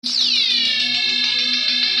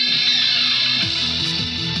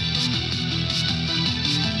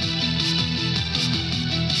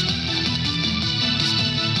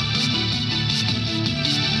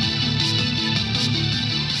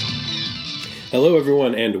Hello,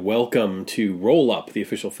 everyone, and welcome to Roll Up, the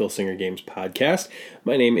official Phil Singer Games podcast.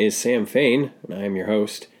 My name is Sam Fain, and I am your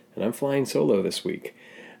host, and I'm flying solo this week.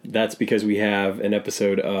 That's because we have an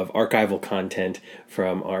episode of archival content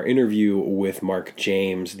from our interview with Mark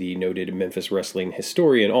James, the noted Memphis wrestling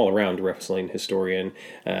historian, all-around wrestling historian,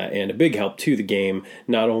 and a big help to the game,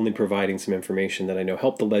 not only providing some information that I know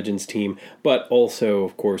helped the Legends team, but also,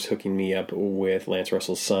 of course, hooking me up with Lance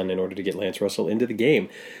Russell's son in order to get Lance Russell into the game.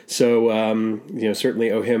 So, certainly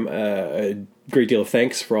owe him a great deal of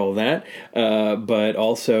thanks for all of that, but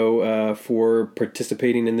also for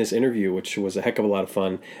participating in this interview, which was a heck of a lot of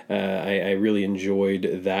fun. I really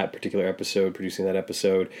enjoyed that particular episode, producing that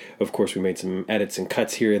episode. Of course, we made some edits and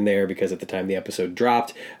cuts here and there because at the time the episode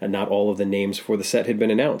dropped, not all of the names for the set had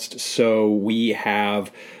been announced. So we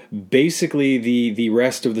have basically the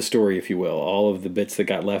rest of the story, if you will. All of the bits that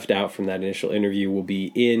got left out from that initial interview will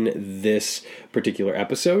be in this particular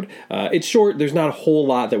episode. It's short. There's not a whole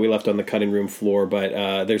lot that we left on the cutting room floor,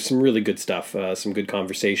 but there's some really good stuff, some good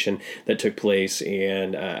conversation that took place,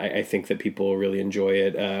 and I think that people will really enjoy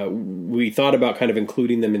it. We thought about kind of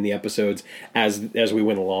including them in the episodes as we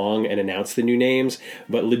went along and announced the new names,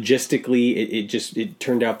 but logistically it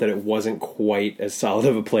turned out that it wasn't quite as solid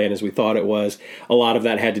of a plan as we thought it was. A lot of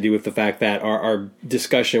that had to do with the fact that our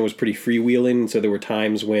discussion was pretty freewheeling, so there were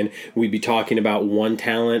times when we'd be talking about one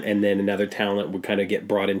talent and then another talent would kind of get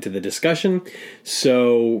brought into the discussion.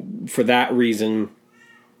 So for that reason,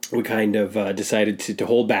 we kind of decided to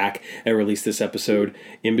hold back and release this episode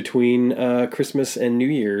in between Christmas and New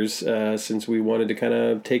Year's, since we wanted to kind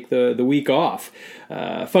of take the week off.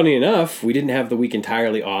 Funny enough, we didn't have the week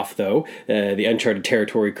entirely off, though. The Uncharted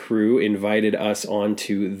Territory crew invited us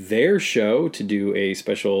onto their show to do a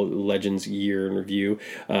special Legends Year in Review,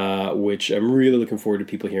 which I'm really looking forward to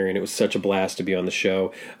people hearing. It was such a blast to be on the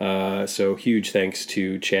show. So huge thanks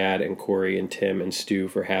to Chad and Corey and Tim and Stu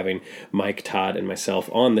for having Mike, Todd, and myself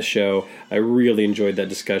on the show. I really enjoyed that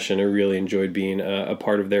discussion. I really enjoyed being a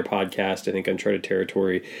part of their podcast. I think Uncharted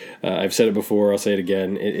Territory, I've said it before, I'll say it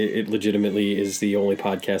again, it legitimately is the only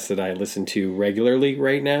podcast that I listen to regularly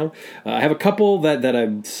right now. I have a couple that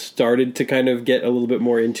I've started to kind of get a little bit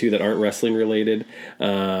more into that aren't wrestling related.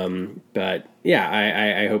 But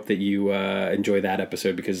yeah, I hope that you enjoy that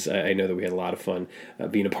episode because I know that we had a lot of fun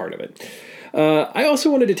being a part of it. I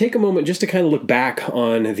also wanted to take a moment just to kind of look back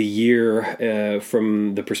on the year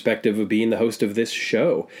from the perspective of being the host of this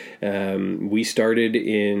show. We started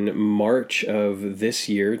in March of this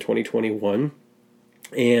year, 2021,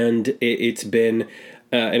 and it's been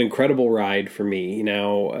an incredible ride for me.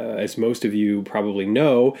 Now, as most of you probably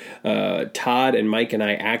know, Todd and Mike and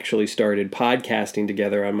I actually started podcasting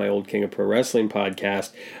together on my old King of Pro Wrestling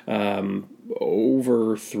podcast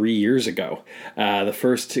over 3 years ago. The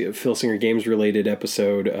first Phil Singer Games related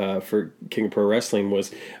episode for King of Pro Wrestling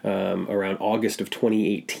was around August of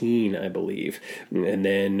 2018, I believe. And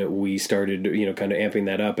then we started, kind of amping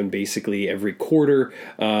that up, and basically every quarter,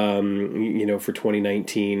 for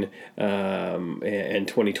 2019 and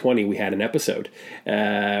 2020, we had an episode,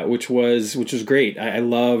 which was great. I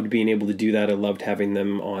loved being able to do that. I loved having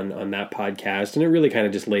them on that podcast, and it really kind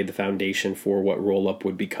of just laid the foundation for what Roll Up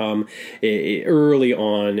would become. Early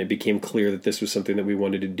on, it became clear that this was something that we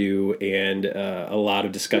wanted to do, and a lot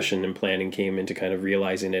of discussion and planning came into kind of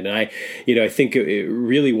realizing it. And I think it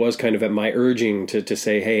really was kind of at my urging to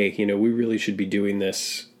say, hey, we really should be doing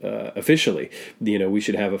this officially. We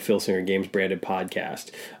should have a Phil Singer Games branded podcast.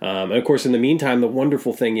 And of course, in the meantime, the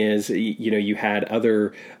wonderful thing is, you had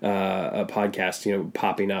other podcasts,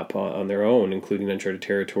 popping up on their own, including Uncharted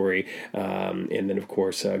Territory, and then of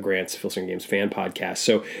course Grant's Phil Singer Games fan podcast.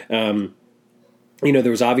 So,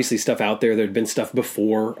 there was obviously stuff out there. There had been stuff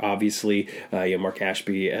before, obviously. Mark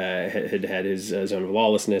Ashby had his Zone of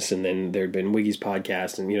Lawlessness, and then there had been Wiggy's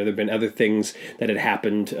podcast, and, there had been other things that had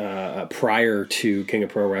happened prior to King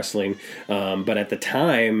of Pro Wrestling. But at the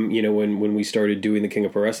time, when we started doing the King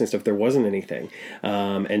of Pro Wrestling stuff, there wasn't anything.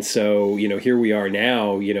 And so, here we are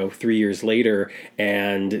now, 3 years later,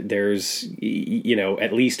 and there's,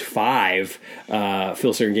 at least 5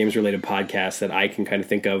 Phil Singer Games related podcasts that I can kind of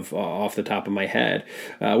think of off the top of my head.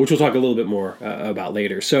 Which we'll talk a little bit more about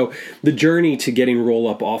later. So the journey to getting Roll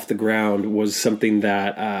Up off the ground was something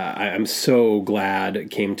that I'm so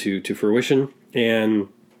glad came to fruition. And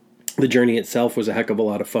the journey itself was a heck of a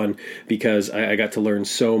lot of fun because I got to learn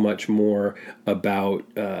so much more about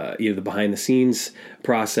the behind-the-scenes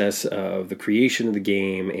process of the creation of the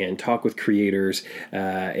game, and talk with creators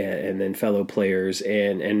and then fellow players,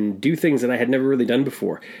 and do things that I had never really done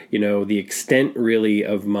before. The extent really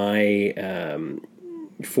of my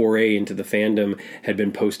foray into the fandom had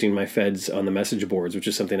been posting my feds on the message boards, which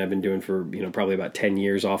is something I've been doing for, probably about 10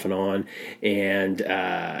 years off and on. And,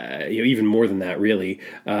 even more than that, really.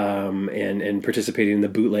 And participating in the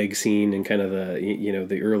bootleg scene and kind of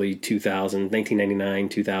the early 2000s, 1999,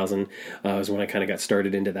 2000, was when I kind of got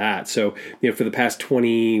started into that. So, for the past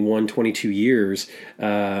 21, 22 years,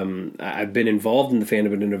 I've been involved in the fandom,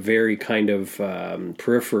 but in a very kind of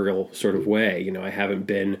peripheral sort of way. I haven't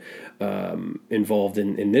been involved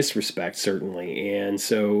in this respect, certainly. And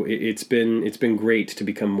so it's been great to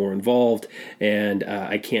become more involved. And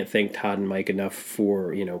I can't thank Todd and Mike enough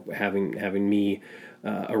for, having me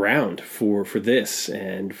around for this,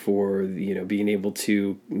 and for being able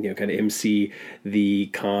to kind of MC the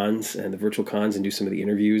cons and the virtual cons and do some of the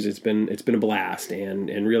interviews. It's been a blast,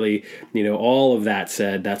 and really, all of that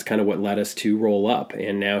said, that's kind of what led us to Roll Up,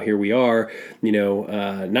 and now here we are,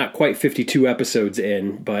 not quite 52 episodes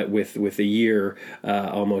in, but with a year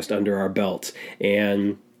almost under our belt.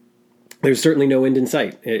 And there's certainly no end in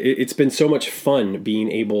sight. It's been so much fun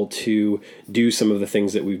being able to do some of the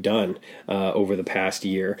things that we've done over the past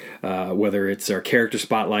year, whether it's our character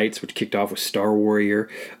spotlights, which kicked off with Star Warrior,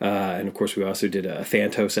 and of course we also did a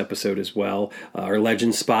Thantos episode as well, our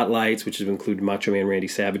Legend spotlights, which have included Macho Man Randy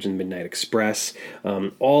Savage and the Midnight Express,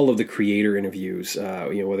 all of the creator interviews,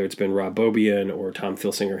 whether it's been Rob Bobian or Tom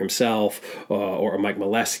Filsinger himself, or Mike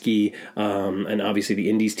Molesky, and obviously the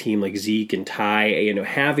Indies team like Zeke and Ty,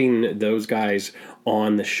 having those guys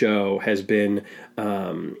on the show has been,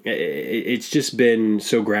 it's just been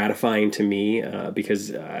so gratifying to me,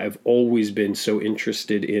 because I've always been so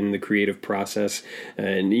interested in the creative process,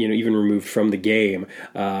 and, even removed from the game,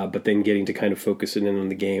 but then getting to kind of focus in on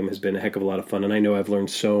the game has been a heck of a lot of fun. And I know I've learned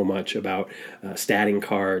so much about statting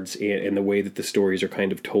cards and the way that the stories are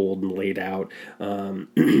kind of told and laid out,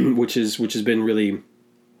 which has been really,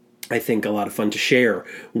 I think, a lot of fun to share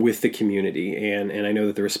with the community, and I know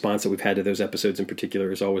that the response that we've had to those episodes in particular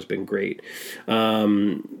has always been great.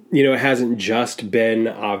 It hasn't just been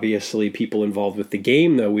obviously people involved with the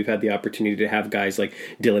game, though. We've had the opportunity to have guys like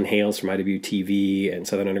Dylan Hales from IWTV and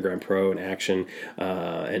Southern Underground Pro and Action,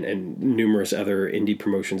 and numerous other indie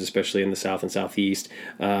promotions, especially in the South and Southeast.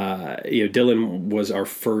 Dylan was our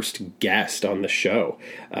first guest on the show,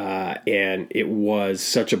 and it was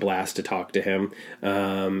such a blast to talk to him.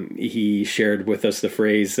 He shared with us the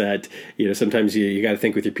phrase that, sometimes you got to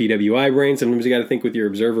think with your PWI brain, sometimes you got to think with your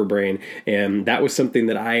observer brain. And that was something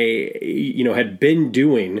that I, had been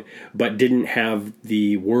doing, but didn't have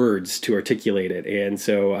the words to articulate it. And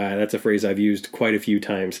so that's a phrase I've used quite a few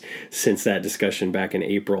times since that discussion back in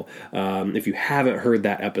April. If you haven't heard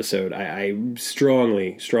that episode, I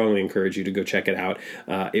strongly encourage you to go check it out.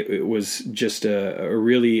 It was just a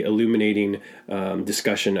really illuminating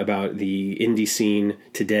discussion about the indie scene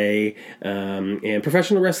today, and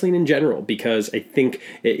professional wrestling in general, because I think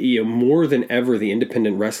more than ever the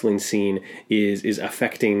independent wrestling scene is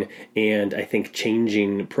affecting and I think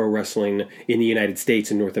changing pro wrestling in the United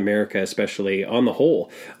States and North America, especially on the whole,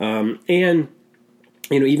 and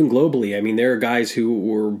even globally. I mean, there are guys who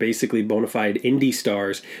were basically bona fide indie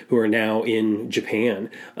stars who are now in Japan.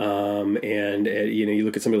 You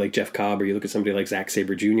look at somebody like Jeff Cobb, or you look at somebody like Zack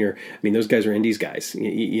Sabre Jr. I mean, those guys are indies guys.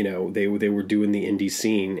 They were doing the indie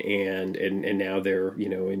scene, and now they're,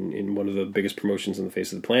 in one of the biggest promotions on the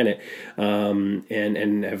face of the planet,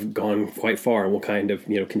 and have gone quite far, and will kind of,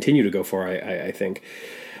 continue to go far, I think.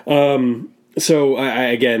 So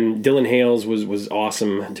again, Dylan Hales was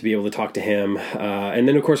awesome to be able to talk to him, and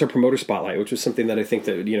then of course our promoter spotlight, which was something that I think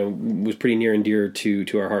that was pretty near and dear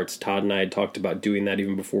to our hearts. Todd and I had talked about doing that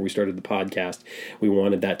even before we started the podcast. We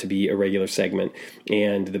wanted that to be a regular segment,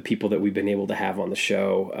 and the people that we've been able to have on the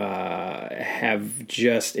show have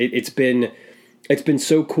just it's been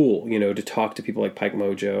so cool, to talk to people like Pike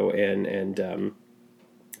Mojo and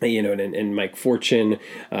Mike Fortune,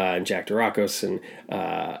 and Jack Durakos, and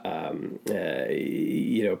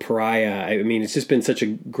Pariah. I mean, it's just been such a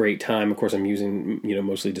great time. Of course, I'm using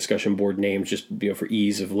mostly discussion board names just for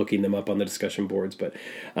ease of looking them up on the discussion boards. But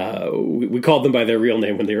we called them by their real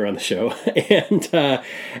name when they were on the show, and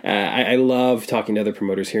I love talking to other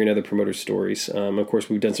promoters, hearing other promoters' stories. Of course,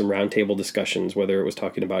 we've done some roundtable discussions, whether it was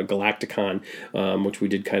talking about Galacticon, which we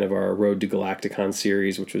did kind of our Road to Galacticon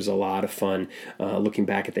series, which was a lot of fun, looking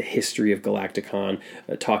back at the history of Galacticon,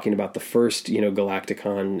 talking about the first,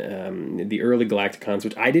 Galacticon, the early Galacticons,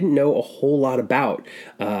 which I didn't know a whole lot about.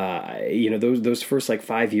 Those first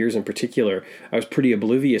 5 years in particular, I was pretty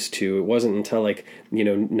oblivious to. It wasn't until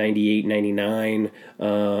 98, 99,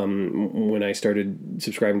 when I started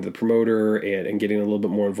subscribing to the promoter and getting a little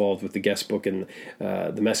bit more involved with the guest book and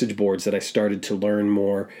the message boards, that I started to learn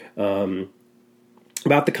more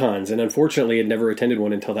about the cons, and unfortunately had never attended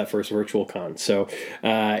one until that first virtual con. So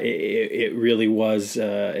it really was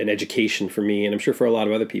an education for me, and I'm sure for a lot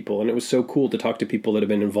of other people. And it was so cool to talk to people that have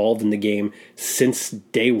been involved in the game since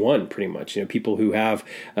day one, pretty much. People who have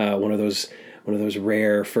one of those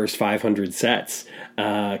rare first 500 sets,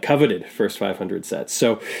 coveted first 500 sets.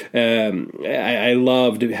 So I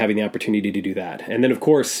loved having the opportunity to do that. And then, of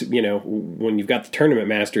course, when you've got the Tournament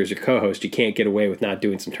Master as your co-host, you can't get away with not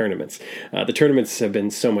doing some tournaments. The tournaments have been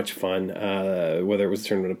so much fun, whether it was the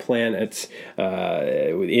Tournament of Planets,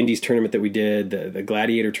 with Indies tournament that we did, the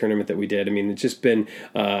Gladiator tournament that we did. I mean, it's just been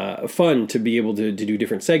fun to be able to do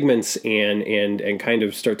different segments and kind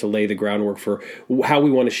of start to lay the groundwork for how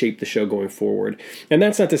we want to shape the show going forward. And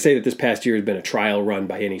that's not to say that this past year has been a trial run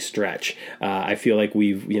by any stretch. I feel like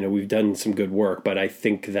we've done some good work, but I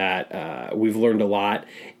think that we've learned a lot,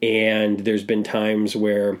 and there's been times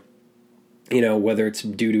where, whether it's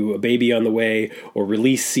due to a baby on the way or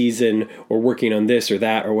release season or working on this or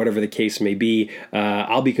that or whatever the case may be,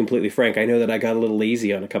 I'll be completely frank. I know that I got a little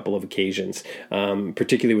lazy on a couple of occasions,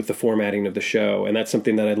 particularly with the formatting of the show. And that's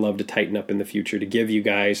something that I'd love to tighten up in the future to give you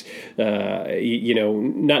guys,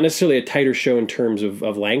 not necessarily a tighter show in terms of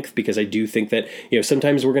length, because I do think that,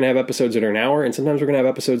 sometimes we're going to have episodes that are an hour and sometimes we're going to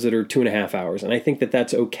have episodes that are 2.5 hours. And I think that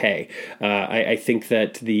that's okay. I think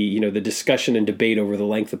that the discussion and debate over the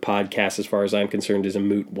length of podcasts, as far as I'm concerned, is a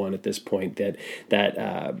moot one at this point. That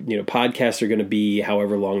podcasts are going to be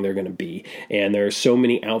however long they're going to be, and there are so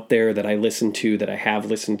many out there that I listen to, that I have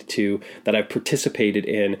listened to, that I've participated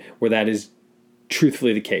in, where that is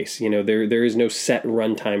truthfully the case. There is no set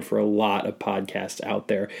runtime for a lot of podcasts out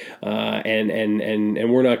there, and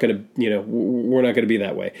we're not going to be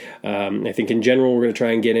that way. I think in general we're going to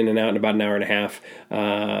try and get in and out in about an hour and a half,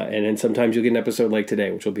 and then sometimes you'll get an episode like today,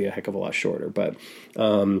 which will be a heck of a lot shorter. But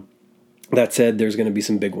that said, there's going to be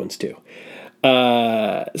some big ones too.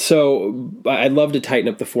 So I'd love to tighten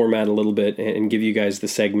up the format a little bit and give you guys the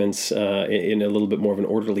segments in a little bit more of an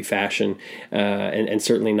orderly fashion, and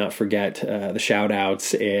certainly not forget the shout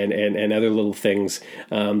outs and other little things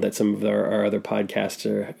that some of our other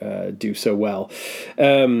podcasts do so well.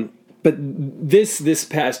 But this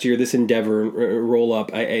past year, this endeavor, Roll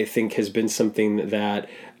Up, I think has been something that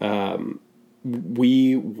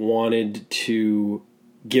we wanted to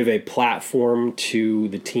give a platform to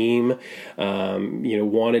the team,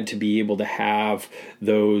 wanted to be able to have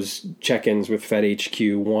those check-ins with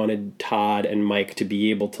FedHQ, wanted Todd and Mike to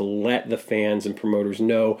be able to let the fans and promoters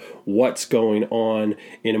know what's going on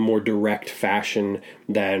in a more direct fashion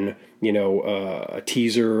than a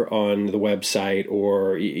teaser on the website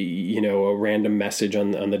or, a random message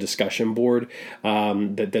on the discussion board,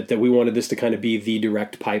 that we wanted this to kind of be the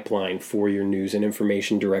direct pipeline for your news and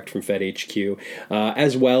information direct from FedHQ,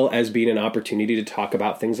 as well as being an opportunity to talk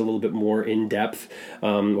about things a little bit more in depth,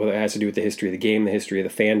 whether it has to do with the history of the game, the history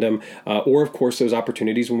of the fandom, or of course those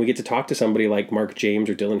opportunities when we get to talk to somebody like Mark James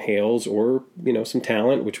or Dylan Hales or, some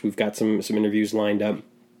talent, which we've got some interviews lined up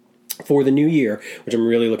for the new year, which I'm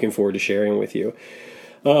really looking forward to sharing with you.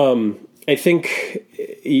 I think,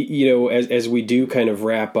 as we do kind of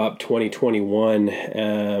wrap up 2021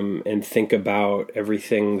 and think about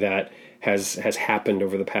everything that has happened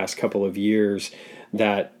over the past couple of years,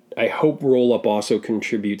 that I hope Roll Up also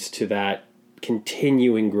contributes to that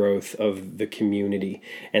continuing growth of the community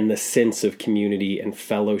and the sense of community and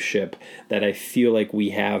fellowship that I feel like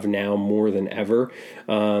we have now more than ever.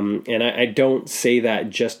 And I don't say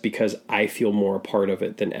that just because I feel more a part of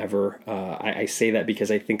it than ever. I say that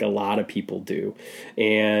because I think a lot of people do.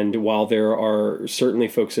 And while there are certainly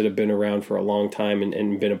folks that have been around for a long time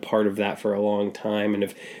and been a part of that for a long time and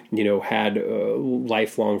have, had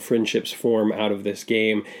lifelong friendships form out of this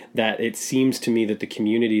game, that it seems to me that the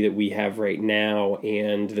community that we have right now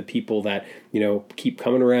and the people that, keep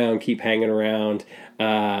coming around, keep hanging around,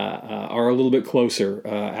 are a little bit closer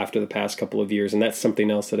after the past couple of years. And that's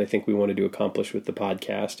something else that I think we wanted to accomplish with the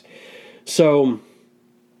podcast. So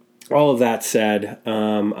all of that said,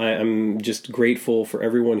 I'm just grateful for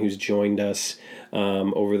everyone who's joined us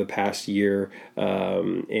over the past year,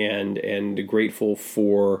 and grateful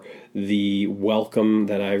for the welcome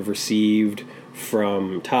that I've received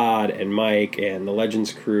from Todd and Mike and the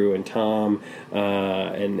Legends crew and Tom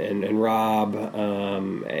and Rob.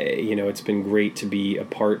 It's been great to be a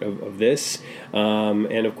part of this,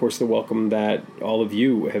 and of course the welcome that all of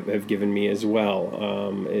you have given me as well.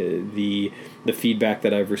 The feedback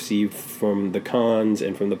that I've received from the cons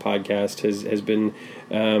and from the podcast has been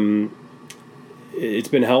it's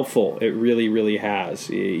been helpful. It really, really has.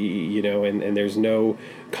 You know, and there's no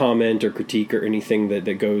comment or critique or anything that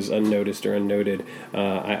goes unnoticed or unnoted.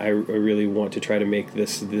 I really want to try to make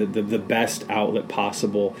this the best outlet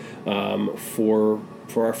possible for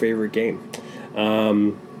our favorite game.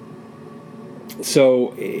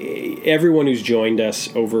 So everyone who's joined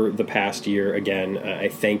us over the past year, again, I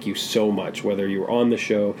thank you so much. Whether you're on the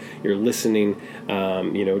show, you're listening,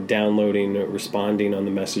 downloading, responding on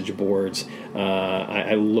the message boards.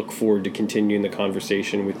 I look forward to continuing the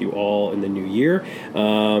conversation with you all in the new year,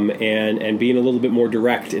 and being a little bit more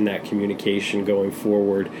direct in that communication going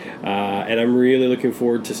forward. And I'm really looking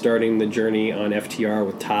forward to starting the journey on FTR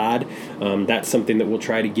with Todd. That's something that we'll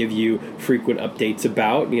try to give you frequent updates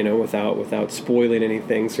about, without spoiling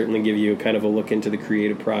anything. Certainly give you kind of a look into the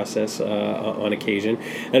creative process on occasion,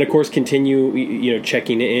 and of course continue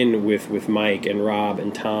checking in with Mike and Rob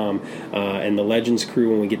and Tom and the Legends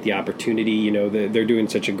crew when we get the opportunity. They're doing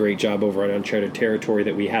such a great job over on Uncharted Territory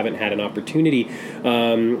that we haven't had an opportunity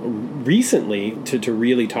recently to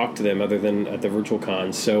really talk to them other than at the virtual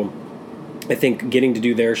cons. So I think getting to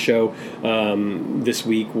do their show this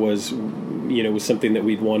week was something that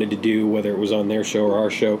we'd wanted to do, whether it was on their show or our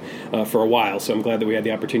show, for a while. So I'm glad that we had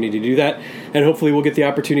the opportunity to do that, and hopefully we'll get the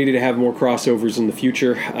opportunity to have more crossovers in the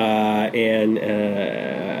future. And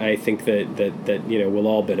I think that we'll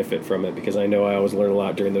all benefit from it, because I know I always learn a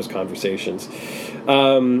lot during those conversations.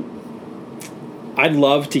 I'd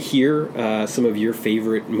love to hear some of your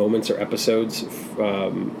favorite moments or episodes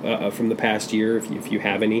from the past year, if you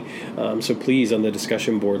have any. So please, on the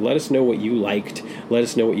discussion board, let us know what you liked. Let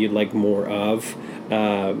us know what you'd like more of.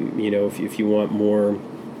 If you want more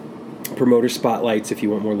promoter spotlights, if you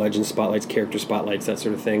want more legend spotlights, character spotlights, that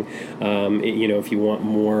sort of thing. If you want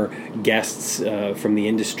more guests from the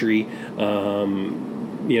industry,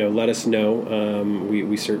 let us know.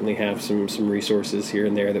 We certainly have some resources here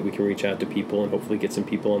and there that we can reach out to people and hopefully get some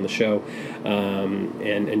people on the show,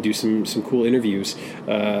 and do some cool interviews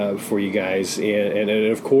for you guys. And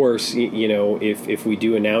of course, if we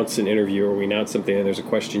do announce an interview or we announce something and there's a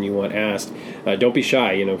question you want asked, don't be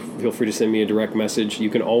shy. Feel free to send me a direct message. You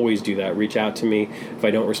can always do that. Reach out to me. If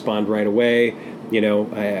I don't respond right away,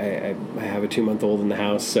 I have a 2-month-old in the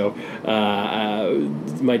house, so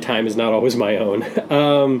my time is not always my own.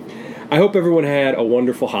 I hope everyone had a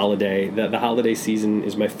wonderful holiday. The holiday season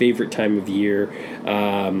is my favorite time of year.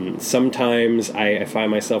 Sometimes I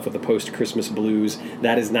find myself with the post-Christmas blues.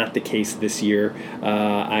 That is not the case this year.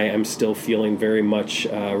 I am still feeling very much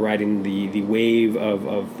riding the wave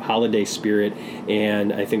of holiday spirit,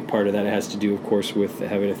 and I think part of that has to do, of course, with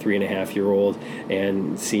having a 3.5-year-old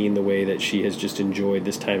and seeing the way that she has just enjoyed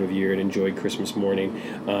this time of year and enjoyed Christmas morning.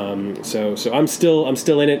 So I'm still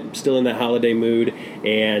in it, still in that holiday mood,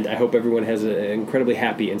 and I hope everyone has an incredibly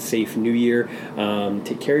happy and safe New Year.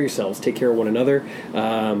 Take care of yourselves. Take care of one another.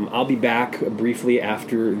 I'll be back briefly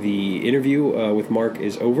after the interview with Mark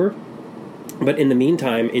is over. But in the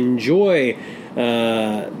meantime, enjoy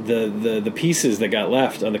the pieces that got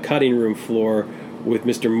left on the cutting room floor with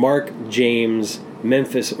Mr. Mark James,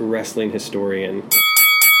 Memphis wrestling historian.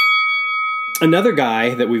 Another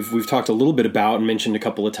guy that we've talked a little bit about and mentioned a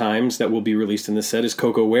couple of times that will be released in this set is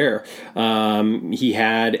Koko Ware. He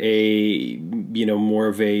had a more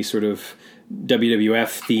of a sort of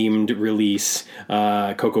WWF themed release,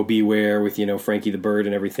 Koko Beware with Frankie the Bird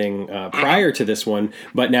and everything prior to this one,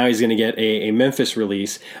 but now he's going to get a Memphis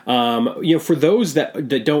release. For those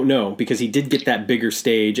that don't know, because he did get that bigger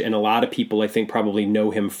stage, and a lot of people I think probably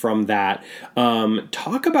know him from that.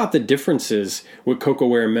 Talk about the differences with Koko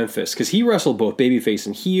Ware and Memphis, because he wrestled both babyface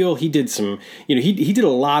and heel. He did some, he did a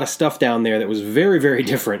lot of stuff down there that was very, very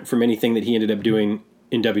different from anything that he ended up doing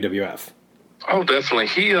in WWF. Oh, definitely.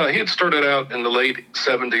 He had started out in the late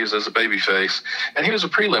 70s as a babyface, and he was a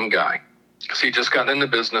prelim guy because he just gotten into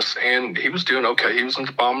business, and he was doing okay. He was in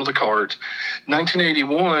the bottom of the cards.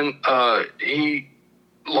 1981,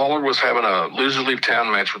 Lawler was having a loser leave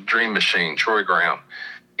town match with Dream Machine, Troy Graham,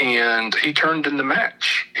 and he turned in the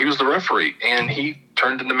match. He was the referee, and he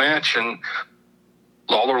turned in the match, and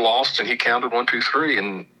Lawler lost, and he counted 1, 2, 3,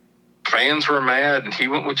 and fans were mad, and he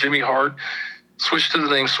went with Jimmy Hart, switched to the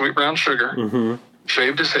name Sweet Brown Sugar,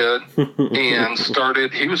 shaved his head, and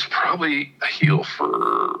started. He was probably a heel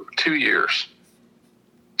for 2 years.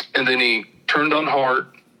 And then he turned on Hart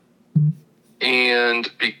and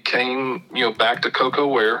became, back to Koko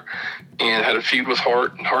Ware and had a feud with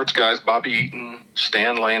Hart and Hart's guys, Bobby Eaton,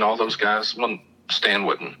 Stan Lane, all those guys. Well, Stan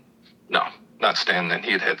wouldn't. No, not Stan then.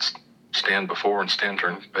 He had Stan before, and Stan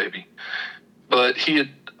turned baby. But he had...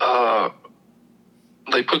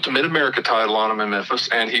 they put the Mid-America title on him in Memphis,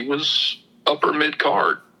 and he was upper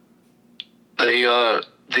mid-card. they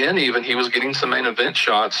then even he was getting some main event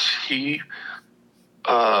shots. He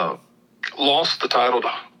lost the title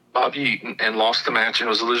to Bobby Eaton and lost the match, and it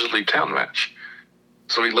was a Lizard League Town match.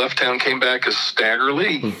 So he left town, came back as Stagger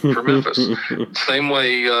Lee for Memphis. Same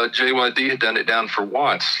way JYD had done it down for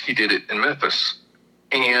Watts, he did it in Memphis.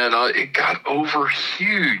 And it got over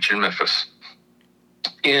huge in Memphis.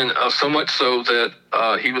 And so much so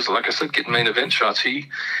that he was, like I said, getting main event shots. He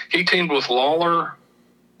teamed with Lawler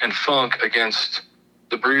and Funk against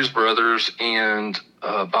the Bruise Brothers and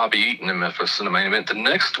Bobby Eaton in Memphis in the main event. The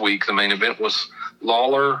next week, the main event was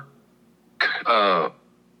Lawler,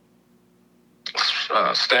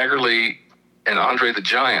 Stagger Lee, and Andre the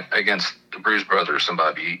Giant against the Bruise Brothers and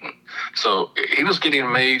Bobby Eaton. So he was getting a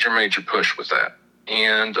major push with that.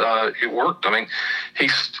 And it worked. I mean,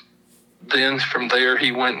 then from there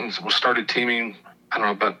he went and started teaming, I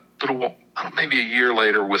don't know, maybe a year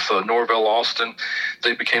later with Norvell Austin.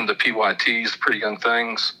 They became the PYTs, Pretty Young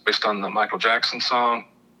Things, based on the Michael Jackson song.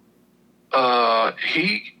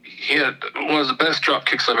 He had one of the best drop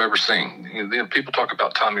kicks I've ever seen. People talk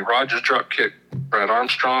about Tommy Rogers' drop kick, Brad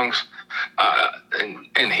Armstrong's,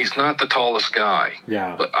 and he's not the tallest guy.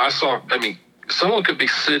 Yeah. But someone could be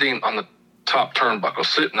sitting on the top turnbuckle,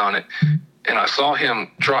 sitting on it, and I saw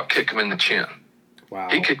him drop kick him in the chin. Wow.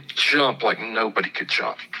 He could jump like nobody could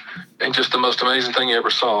jump. And just the most amazing thing you ever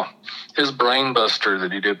saw. His brain buster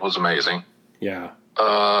that he did was amazing. Yeah.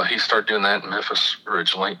 He started doing that in Memphis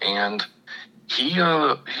originally, and he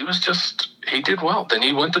did well. Then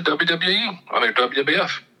he went to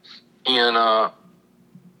WWF, and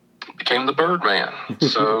became the Birdman.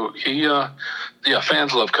 So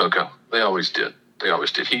fans love Koko. They always did.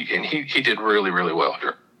 He did really, really well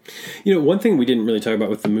here. You know, one thing we didn't really talk about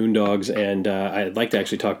with the Moondogs, and I'd like to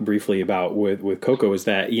actually talk briefly about with Koko, is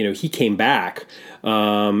that, you know, he came back.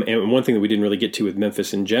 And one thing that we didn't really get to with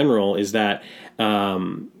Memphis in general is that,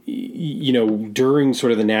 you know, during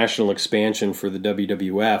sort of the national expansion for the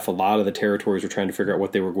WWF, a lot of the territories were trying to figure out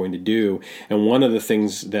what they were going to do. And one of the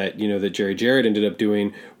things that, you know, that Jerry Jarrett ended up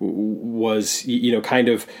doing was, you know, kind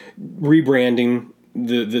of rebranding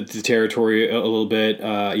the territory a little bit,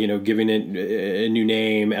 you know, giving it a new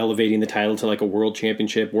name, elevating the title to like a world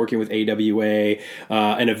championship, working with AWA,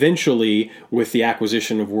 and eventually with the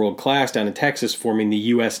acquisition of World Class down in Texas, forming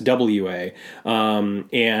the USWA.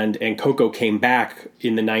 And Koko came back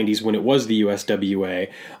in the 90s when it was the USWA.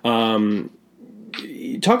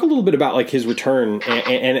 Talk a little bit about like his return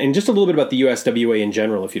and just a little bit about the USWA in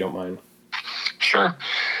general, if you don't mind. Sure.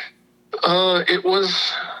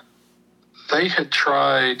 They had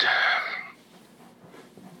tried.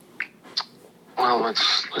 Well,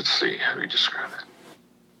 let's see. How do you describe it?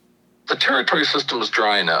 The territory system was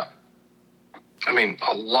drying up. I mean,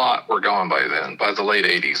 a lot were gone by then, by the late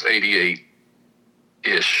 80s,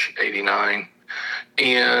 88-ish, 89.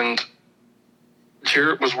 And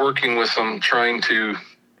Jarrett was working with them, trying to,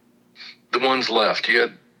 the ones left. You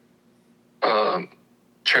had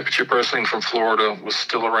Championship Wrestling from Florida was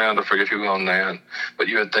still around. I forget who owned that. But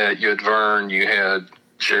you had that. You had Vern. You had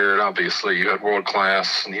Jarrett, obviously. You had World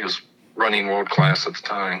Class, and he was running World Class at the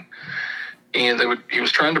time. And he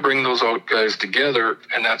was trying to bring those guys together,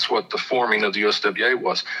 and that's what the forming of the USWA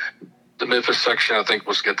was. The Memphis section, I think,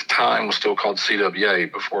 at the time was still called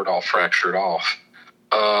CWA before it all fractured off.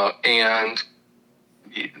 And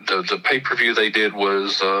the pay-per-view they did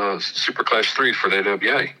was Super Clash 3 for the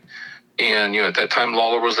AWA. And, you know, at that time,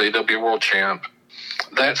 Lawler was the AWA World Champ.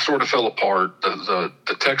 That sort of fell apart. The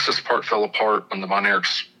Texas part fell apart when the Von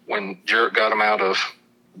Erichs, when Jarrett got them out of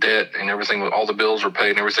debt and everything, all the bills were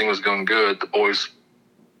paid and everything was going good. The boys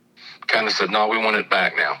kind of said, no, we want it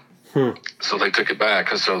back now. So they took it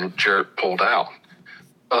back, and so Jarrett pulled out.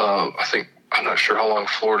 I'm not sure how long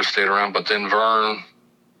Florida stayed around, but then Vern,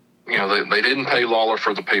 you know, they didn't pay Lawler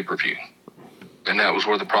for the pay-per-view. And that was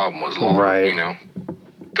where the problem was. Lawler, right. You know,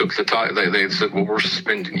 took the title. They said, well, we're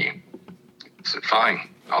suspending you. I said, fine,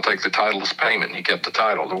 I'll take the title as payment. And he kept the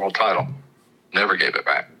title, the world title. Never gave it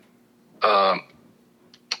back.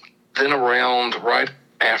 Then around right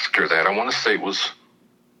after that, I want to say it was,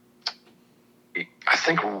 I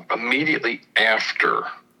think immediately after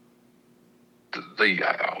the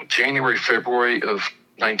January, February of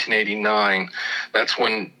 1989, that's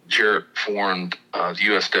when Jarrett formed the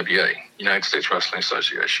USWA, United States Wrestling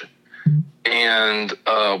Association. And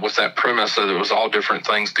with that premise that it was all different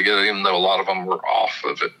things together, even though a lot of them were off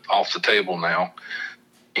the table now.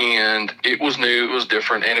 And it was new, it was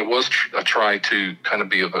different, and it was a try to kind of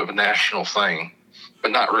be of a national thing.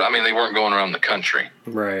 But not really, I mean, they weren't going around the country.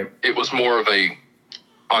 Right. It was more of a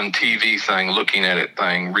on TV thing, looking at it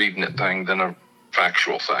thing, reading it thing, than a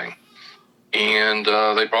factual thing. And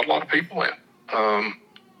they brought a lot of people in.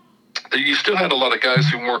 You still had a lot of guys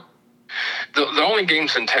who weren't. The only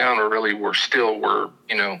games in town were WCW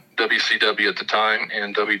at the time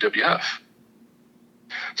and WWF.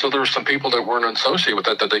 So there were some people that weren't associated with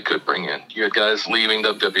that they could bring in. You had guys leaving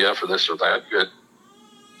WWF or this or that. You had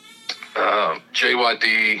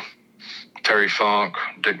JYD, Terry Funk,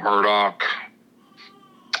 Dick Murdoch,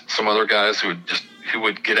 some other guys who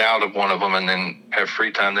would get out of one of them and then have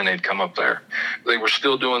free time, then they'd come up there. They were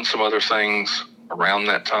still doing some other things around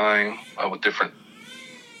that time with different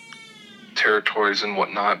territories and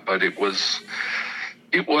whatnot, but it was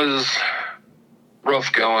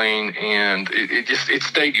rough going, and it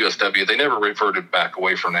stayed USW. They never reverted back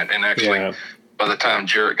away from that. And actually, by the time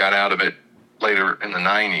Jarrett got out of it later in the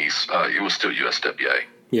 90s, it was still USWA.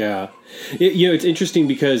 Yeah. It's interesting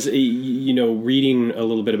because, reading a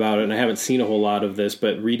little bit about it, and I haven't seen a whole lot of this,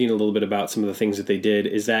 but reading a little bit about some of the things that they did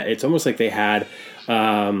is that it's almost like they had,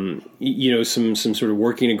 some sort of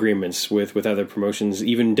working agreements with other promotions,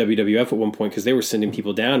 even WWF at one point, because they were sending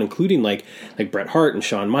people down, including like Bret Hart and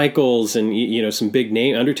Shawn Michaels and, some big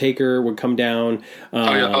name. Undertaker would come down.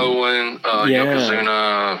 Owen,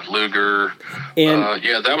 Yokozuna, Luger. And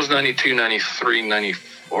that was 92, 93, 94.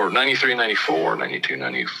 Or 93, 94, 92,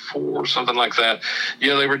 94, something like that.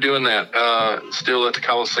 Yeah, they were doing that, still at the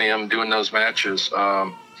Coliseum, doing those matches.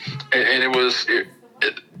 And it was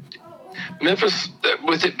Memphis,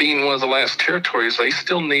 with it being one of the last territories, they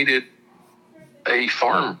still needed a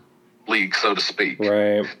farm league, so to speak.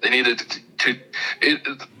 Right. They needed the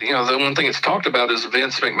one thing it's talked about is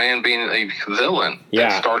Vince McMahon being a villain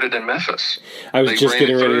that started in Memphis. I was just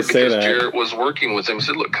getting ready to say that. Jarrett was working with him. He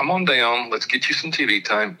said, look, come on down. Let's get you some TV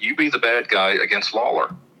time. You be the bad guy against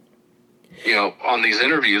Lawler, on these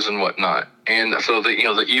interviews and whatnot. And so the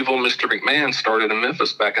evil Mr. McMahon started in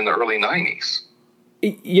Memphis back in the early 90s.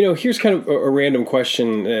 Here's kind of a random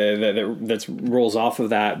question that rolls off of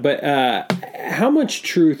that. But how much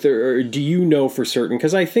truth or do you know for certain?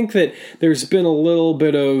 Because I think that there's been a little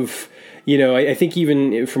bit of, I think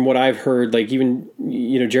even from what I've heard,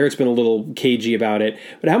 Jarrett's been a little cagey about it.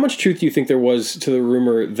 But how much truth do you think there was to the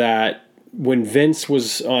rumor that when Vince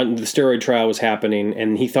was on the steroid trial was happening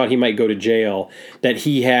and he thought he might go to jail, that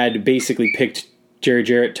he had basically picked Jerry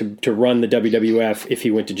Jarrett to run the WWF if he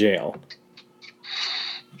went to jail?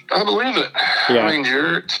 I believe it. Yeah. I mean,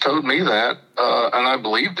 Jarrett's told me that, and I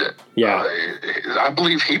believed it. Yeah. I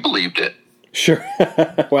believe he believed it. Sure.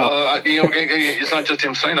 Well, it's not just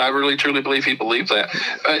him saying it. I really, truly believe he believed that.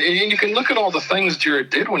 And you can look at all the things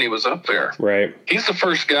Jarrett did when he was up there. Right. He's the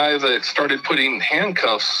first guy that started putting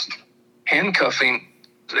handcuffing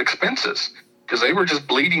expenses because they were just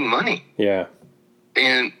bleeding money. Yeah.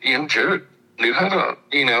 And, Jarrett knew how to,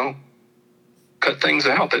 cut things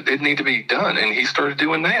out that didn't need to be done, and he started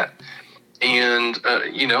doing that. And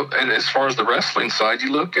and as far as the wrestling side,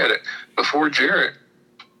 you look at it before Jarrett,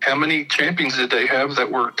 how many champions did they have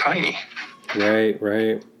that were tiny? Right.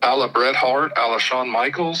 A la Bret Hart, a la Shawn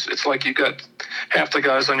Michaels. It's like you got half the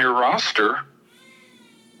guys on your roster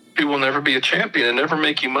who will never be a champion and never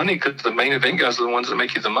make you money because the main event guys are the ones that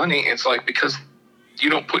make you the money. It's like because you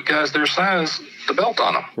don't put guys their size the belt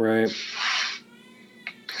on them. Right.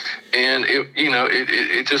 And he's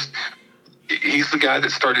the guy that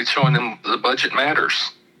started showing them the budget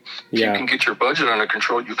matters. If you can get your budget under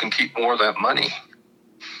control, you can keep more of that money.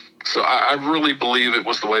 So I really believe it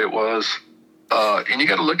was the way it was. And you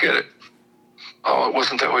got to look at it. Oh, it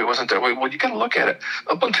wasn't that way. Well, you got to look at it.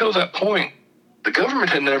 Up until that point, the government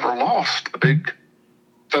had never lost a big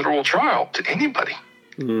federal trial to anybody.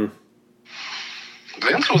 Mm.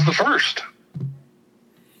 Vince was the first.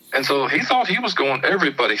 And so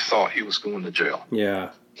everybody thought he was going to jail. Yeah.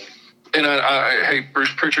 And hey,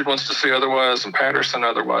 Bruce Pritchard wants to say otherwise and Patterson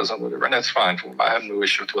otherwise and whatever. And that's fine for him. I have no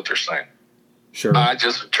issue with what they're saying. Sure. I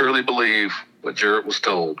just truly believe what Jarrett was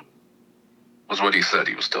told was what he said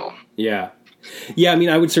he was told. Yeah. Yeah, I mean,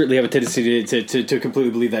 I would certainly have a tendency to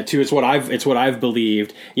completely believe that too. It's what I've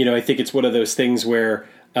believed. I think it's one of those things where,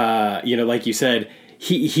 like you said,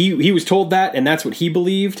 he was told that, and that's what he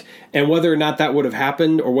believed. And whether or not that would have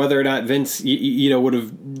happened, or whether or not Vince, would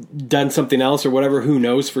have done something else or whatever, who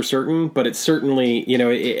knows for certain. But it's certainly,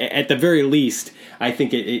 at the very least, I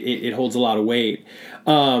think it holds a lot of weight.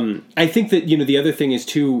 I think that, the other thing is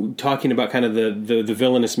too, talking about kind of the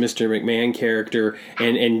villainous Mr. McMahon character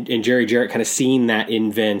and Jerry Jarrett kind of seeing that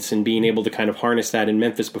in Vince and being able to kind of harness that in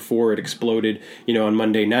Memphis before it exploded, on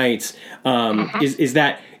Monday nights, is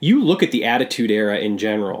that you look at the Attitude Era in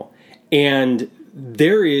general, and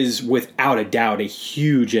there is without a doubt a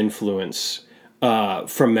huge influence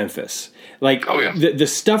from Memphis. Like, oh, yeah. the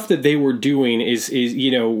stuff that they were doing is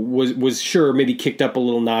was sure maybe kicked up a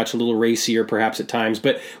little notch, a little racier perhaps at times,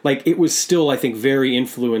 but like it was still, I think, very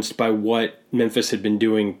influenced by what Memphis had been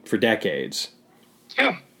doing for decades.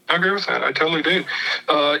 Yeah, I agree with that. I totally do.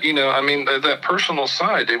 I mean, that personal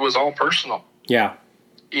side, it was all personal. Yeah.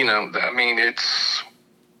 I mean, it's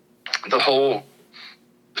the whole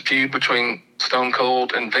feud between Stone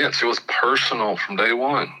Cold and Vince. It was personal from day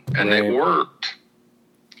one, and right. It worked.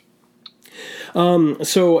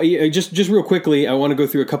 So just real quickly, I want to go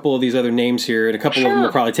through a couple of these other names here, and a couple of them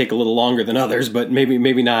will probably take a little longer than others, but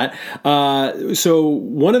maybe not. So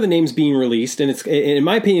one of the names being released, and in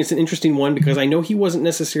my opinion, it's an interesting one because I know he wasn't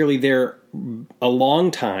necessarily there a long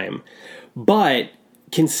time, but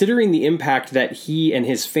considering the impact that he and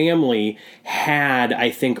his family had, I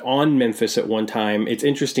think, on Memphis at one time, it's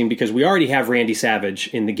interesting because we already have Randy Savage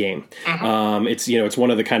in the game. Mm-hmm. It's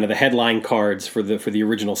one of the kind of the headline cards for the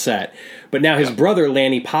original set. But now his brother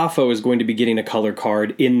Lanny Poffo is going to be getting a color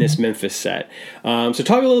card in this Memphis set. So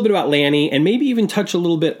talk a little bit about Lanny, and maybe even touch a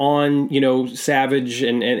little bit on Savage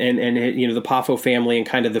and the Poffo family and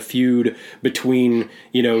kind of the feud between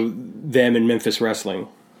them and Memphis wrestling.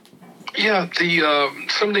 Yeah, the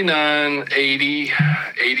 79, 80,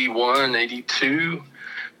 81, 82,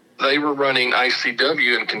 they were running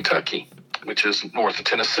ICW in Kentucky, which is north of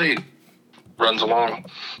Tennessee, runs along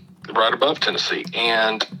right above Tennessee,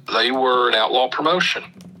 and they were an outlaw promotion.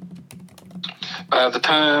 By the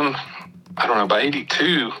time, I don't know, by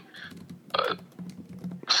 82,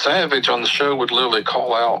 Savage on the show would literally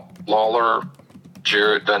call out Lawler,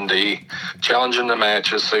 Jarrett, Dundee, challenging the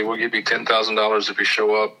matches, say, we'll give you $10,000 if you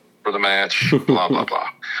show up for the match, blah, blah, blah.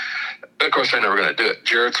 Of course, they're never going to do it.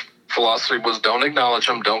 Jarrett's philosophy was don't acknowledge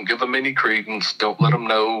them, don't give them any credence, don't let them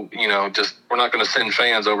know, just we're not going to send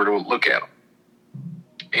fans over to look at them.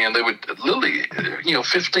 And they would literally,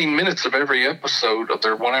 15 minutes of every episode of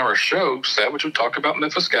their 1 hour show, Savage would talk about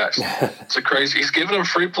Memphis guys. It's a crazy, he's giving them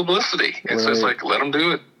free publicity. It's just like, let them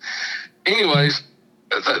do it. Anyways,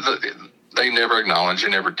 they never acknowledged,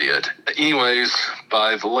 they never did. Anyways,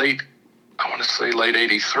 by the late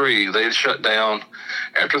 83, they had shut down.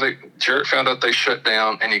 After Jarrett found out they shut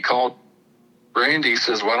down, and he called Randy. He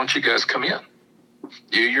says, why don't you guys come in?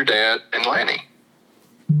 You, your dad, and Lanny.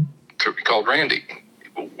 So he called Randy.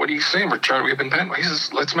 What are you saying? We've been paying. He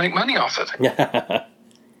says, let's make money off of it.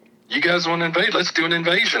 You guys want to invade? Let's do an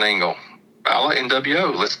invasion angle. A la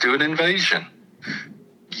NWO. Let's do an invasion.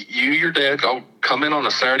 You, your dad, go come in on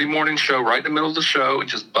a Saturday morning show right in the middle of the show and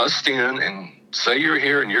just bust in and say you're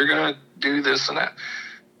here and you're going to do this and that.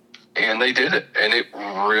 And they did it, and it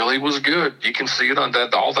really was good. You can see it on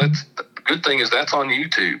that. The good thing is that's on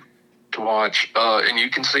YouTube to watch, and you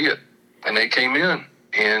can see it. And they came in,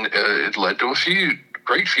 and it led to a feud,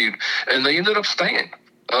 great feud, and they ended up staying.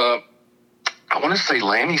 I want to say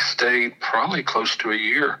Lanny stayed probably close to a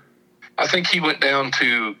year. I think he went down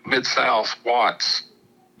to Mid-South Watts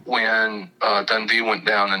when Dundee went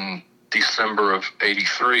down in December of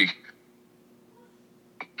 83.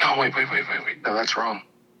 No, wait. No, that's wrong.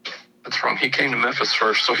 He came to Memphis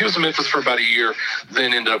first. So he was in Memphis for about a year,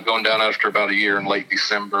 then ended up going down after about a year in late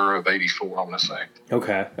December of 84, I want to say.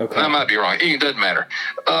 Okay. I might be wrong. It doesn't matter.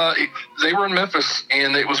 They were in Memphis,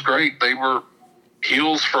 and it was great. They were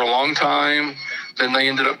heels for a long time. Then they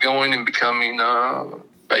ended up going and becoming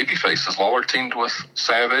baby faces. Lawler teamed with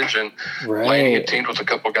Savage, and Lanny had teamed with a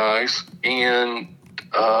couple guys. And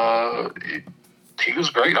he was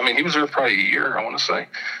great. I mean, he was there probably a year, I want to say.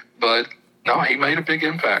 But, no, he made a big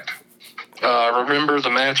impact. I remember the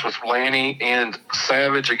match with Lanny and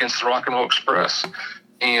Savage against the Rock and Roll Express.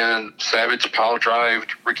 And Savage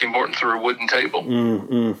pile-drived Ricky Morton through a wooden table.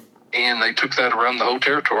 Mm-hmm. And they took that around the whole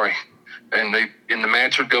territory. And the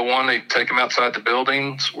match would go on. They'd take them outside the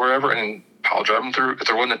buildings, wherever, and pile-drive them through. If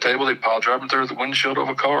there wasn't a table, they'd pile-drive them through the windshield of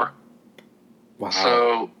a car. Wow.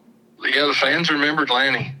 So, yeah, the fans remembered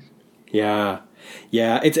Lanny. Yeah.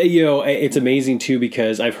 It's amazing too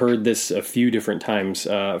because I've heard this a few different times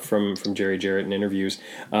from Jerry Jarrett in interviews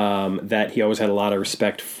that he always had a lot of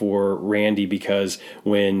respect for Randy because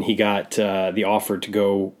when he got the offer to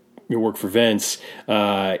go work for Vince,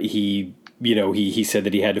 he said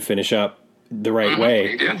that he had to finish up the right way,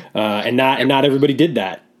 he did. and not everybody did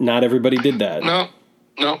that. Not everybody did that. No,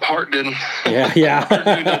 No, Hart didn't. Yeah. Hart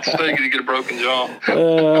knew not to take it to get a broken jaw.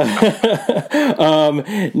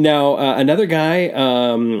 Now, another guy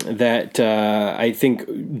that I think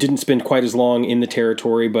didn't spend quite as long in the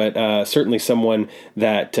territory, but certainly someone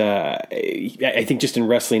that I think just in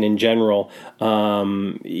wrestling in general,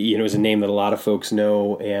 is a name that a lot of folks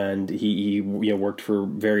know, and he worked for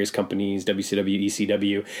various companies, WCW,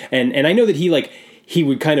 ECW, and I know that he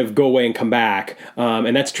would kind of go away and come back,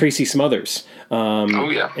 and that's Tracy Smothers. Oh,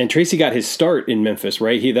 yeah. And Tracy got his start in Memphis,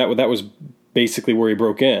 right? That was basically where he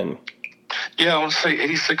broke in. Yeah, I want to say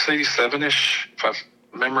 86, 87-ish, if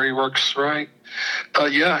my memory works right. No,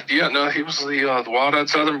 he was the wild-eyed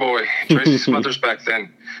Southern boy, Tracy Smothers back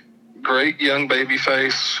then. Great young baby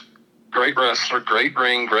face, great wrestler, great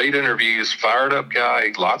ring, great interviews, fired-up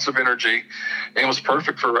guy, lots of energy, and was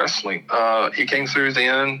perfect for wrestling. He came through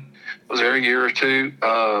then, was there a year or two,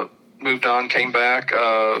 moved on, came back.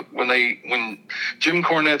 When Jim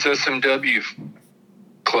Cornette's SMW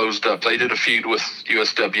closed up, they did a feud with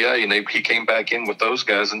USWA, and he came back in with those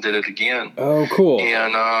guys and did it again. Oh, cool.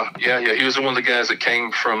 And he was one of the guys that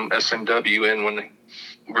came from SMW in when they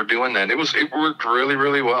were doing that. It worked really,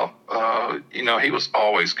 really well. He was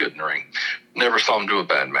always good in the ring. Never saw him do a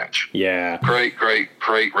bad match. Yeah. Great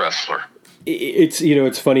wrestler.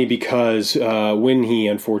 It's funny because when he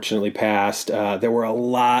unfortunately passed, there were a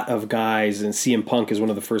lot of guys, and CM Punk is one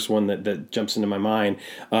of the first one that jumps into my mind,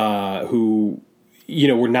 who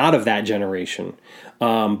were not of that generation.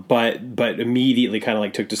 But immediately kind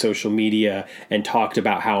of took to social media and talked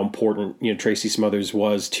about how important, Tracy Smothers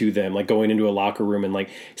was to them, going into a locker room and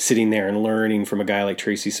sitting there and learning from a guy like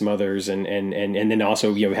Tracy Smothers and then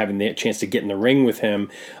also, having the chance to get in the ring with him.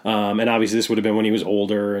 And obviously this would have been when he was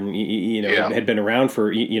older and, had been around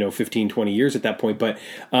for, 15, 20 years at that point. But,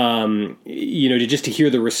 to hear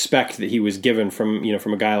the respect that he was given from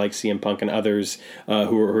a guy like CM Punk and others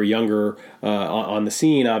who are younger on the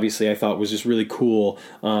scene, obviously I thought was just really cool.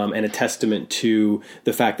 And a testament to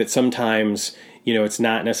the fact that sometimes, it's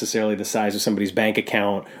not necessarily the size of somebody's bank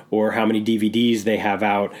account or how many DVDs they have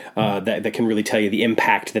out that can really tell you the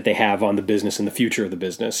impact that they have on the business and the future of the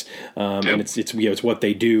business. And it's what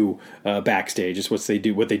they do backstage. It's what they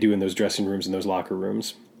do in those dressing rooms and those locker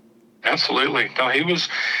rooms. Absolutely. No, he was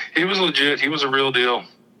legit. He was a real deal.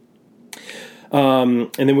 And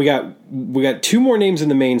then we got two more names in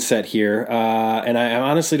the main set here, and I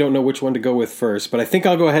honestly don't know which one to go with first, but I think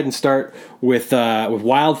I'll go ahead and start with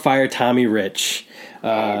Wildfire Tommy Rich.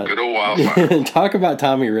 Good old Wildfire. Talk about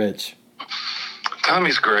Tommy Rich.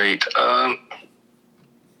 Tommy's great.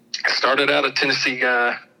 Started out a Tennessee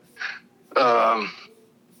guy. I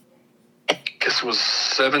guess it was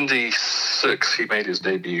 76 he made his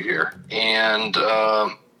debut here, and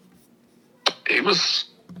he was.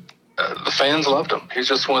 The fans loved him. He's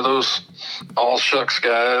just one of those all shucks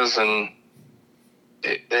guys, and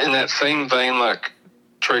in that same vein, like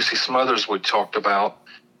Tracy Smothers we talked about,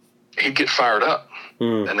 he'd get fired up,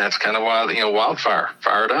 and that's kind of why Wildfire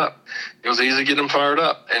fired up. It was easy to get him fired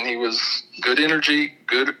up, and he was good energy,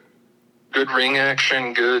 good ring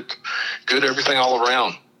action, good everything all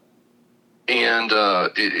around, and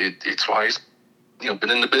it's why he's been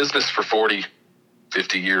in the business for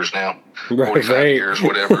 50 years now, 45 years,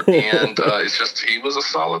 whatever. And it's just, he was a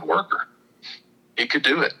solid worker. He could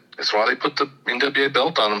do it. That's why they put the NWA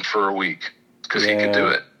belt on him for a week, because he could do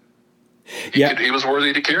it. He was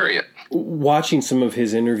worthy to carry it. Watching some of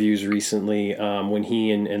his interviews recently, when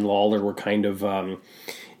he and Lawler were kind of,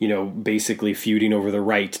 basically feuding over the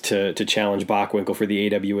right to challenge Bockwinkel for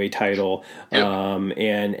the AWA title. Yep.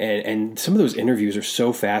 And some of those interviews are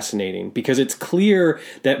so fascinating because it's clear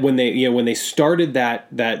that when they started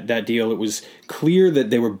that deal, it was clear that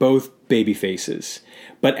they were both baby faces.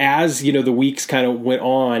 But as the weeks kind of went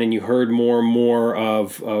on, and you heard more and more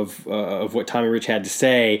of what Tommy Rich had to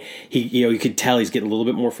say, you could tell he's getting a little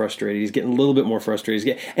bit more frustrated. He's getting a little bit more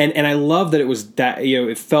frustrated. And I love that it was that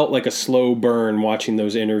it felt like a slow burn watching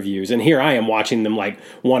those interviews. And here I am watching them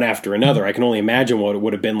one after another. I can only imagine what it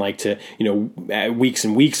would have been like to weeks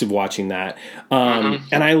and weeks of watching that.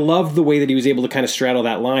 And I love the way that he was able to kind of straddle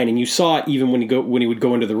that line. And you saw it even when he would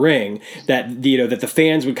go into the ring, that that the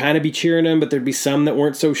fans would kind of be cheering him, but there'd be some that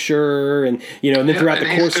weren't so sure, and and then throughout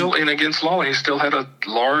the course, and against Lawler, he still had a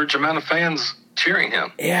large amount of fans cheering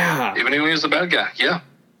him. Yeah, even when he was the bad guy. Yeah,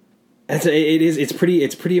 it's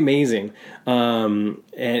pretty amazing, and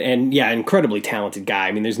incredibly talented guy.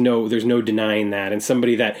 I mean, there's no denying that, and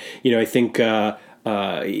somebody that I think.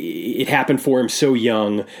 It happened for him so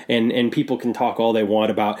young, and people can talk all they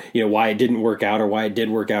want about why it didn't work out or why it did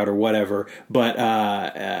work out or whatever.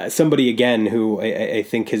 But somebody again who I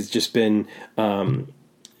think has just been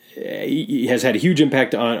he has had a huge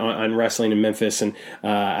impact on wrestling in Memphis, and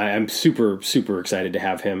I'm super excited to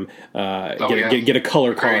have him get a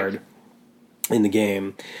color card in the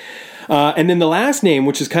game. And then the last name,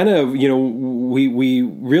 which is kind of, we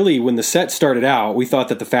really, when the set started out, we thought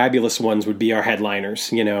that the Fabulous Ones would be our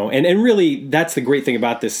headliners, and really that's the great thing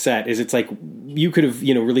about this set is it's like you could have,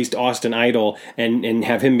 released Austin Idol and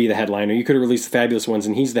have him be the headliner. You could have released the Fabulous Ones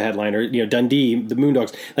and he's the headliner, Dundee, the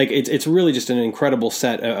Moondogs. Like it's really just an incredible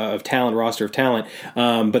set of talent, roster of talent.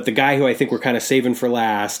 But the guy who I think we're kind of saving for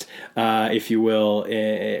last, if you will,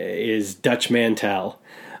 is Dutch Mantell.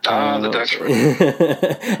 The Dutchman.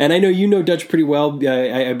 And I know you know Dutch pretty well.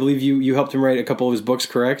 I believe you helped him write a couple of his books,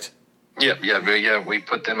 correct? Yeah. We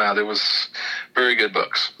put them out. It was very good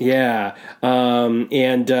books. Yeah. So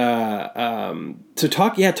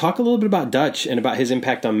talk a little bit about Dutch and about his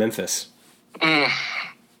impact on Memphis.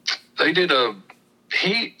 They did the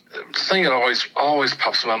thing that always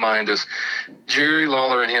pops in my mind is Jerry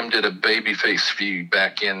Lawler and him did a babyface feud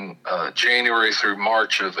back in January through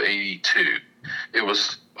March of '82. It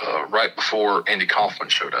was right before Andy Kaufman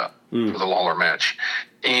showed up for the Lawler match.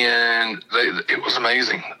 And it was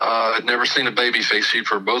amazing. I'd never seen a babyface feud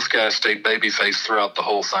where both guys stayed babyface throughout the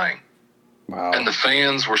whole thing. Wow. And the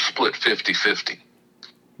fans were split 50-50.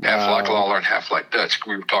 Half like Lawler and half like Dutch.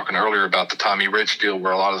 We were talking earlier about the Tommy Rich deal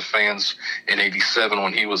where a lot of the fans in '87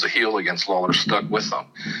 when he was a heel against Lawler stuck with them.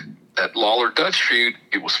 That Lawler-Dutch feud,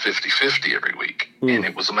 it was 50-50 every week, and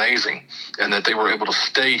it was amazing. And that they were able to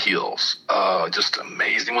stay heels, just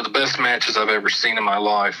amazing. One of the best matches I've ever seen in my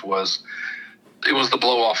life was the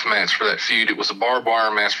blow-off match for that feud. It was a barbed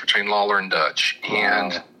wire match between Lawler and Dutch. Wow.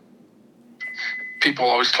 And people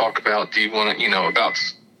always talk about, do you want to, about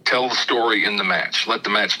tell the story in the match. Let the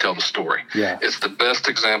match tell the story. Yeah. It's the best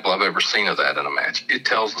example I've ever seen of that in a match. It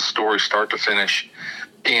tells the story start to finish,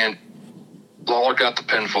 and Lawler got the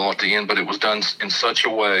pinfall at the end, but it was done in such a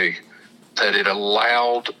way that it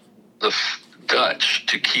allowed the Dutch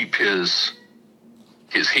to keep his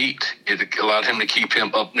heat. It allowed him to keep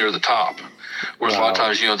him up near the top. Whereas a lot of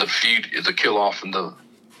times, the feud, the kill off and the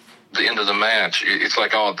end of the match, it's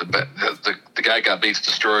like, the guy got beats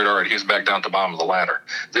destroyed. All right, he's back down at the bottom of the ladder.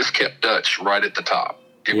 This kept Dutch right at the top.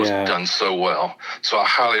 It was done so well. So I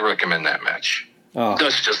highly recommend that match. Oh.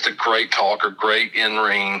 Dutch just a great talker, great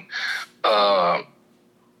in-ring. I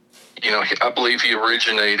believe he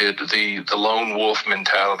originated the lone wolf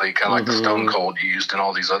mentality, kind of like the Stone Cold used and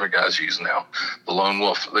all these other guys use now. The lone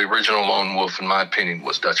wolf, the original lone wolf, in my opinion,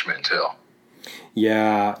 was Dutch Mantell.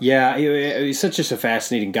 Yeah. He's such just a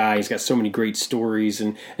fascinating guy. He's got so many great stories,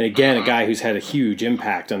 and again, a guy who's had a huge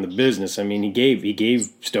impact on the business. I mean, he gave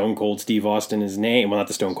Stone Cold Steve Austin his name. Well, not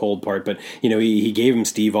the Stone Cold part, but he gave him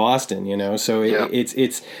Steve Austin. So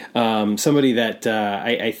it's somebody that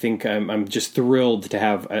I think I'm just thrilled to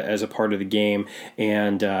have as a part of the game,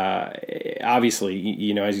 and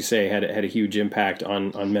obviously, as you say, had a huge impact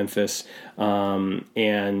on Memphis. And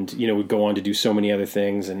would go on to do so many other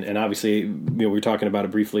things, and obviously, we were talking about it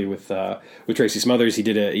briefly with Tracy Smothers. He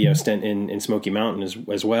did a stint in Smoky Mountain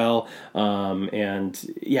as well, I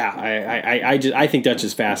think Dutch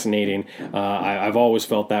is fascinating. I've always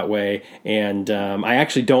felt that way, and I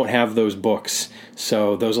actually don't have those books,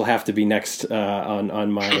 so those will have to be next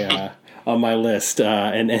on my. On my list,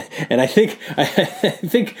 and I think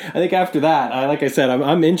after that, like I said,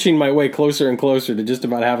 I'm inching my way closer and closer to just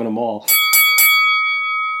about having them all.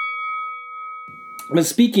 But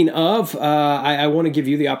speaking of, I want to give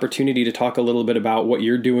you the opportunity to talk a little bit about what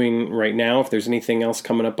you're doing right now. If there's anything else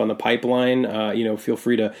coming up on the pipeline, feel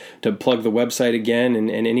free to plug the website again and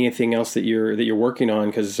anything else that you're working on,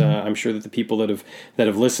 because I'm sure that the people that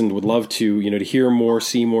have listened would love to to hear more,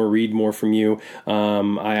 see more, read more from you.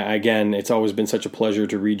 Again, it's always been such a pleasure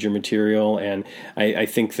to read your material, and I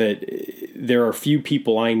think that there are few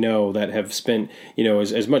people I know that have spent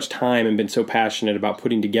as much time and been so passionate about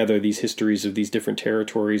putting together these histories of these different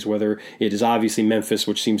territories, whether it is obviously Memphis,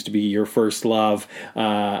 which seems to be your first love,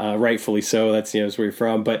 rightfully so. That's that's where you're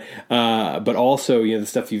from, but also the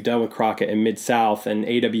stuff you've done with Crockett and Mid-South and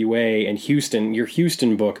AWA and Houston. Your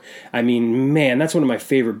Houston book, I mean, man, that's one of my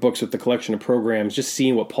favorite books with the collection of programs. Just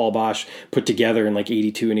seeing what Paul Bosch put together in like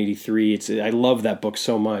 '82 and '83, I love that book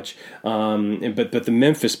so much. But the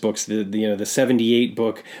Memphis books, the '78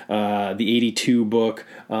 book, the '82 book,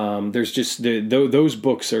 there's just those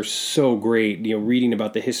books are so great. Reading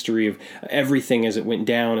about the history of everything as it went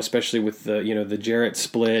down, especially with the Jarrett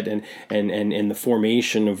split and the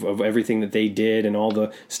formation of everything that they did and all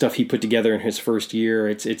the stuff he put together in his first year.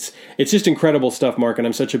 It's just incredible stuff, Mark, and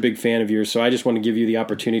I'm such a big fan of yours. So I just want to give you the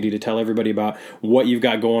opportunity to tell everybody about what you've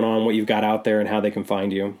got going on, what you've got out there, and how they can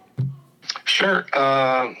find you. Sure.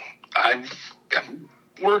 I'm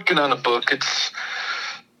working on a book. It's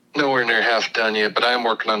nowhere near half done yet, but I am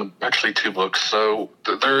working on actually 2 books. So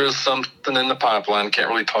there is something in the pipeline. Can't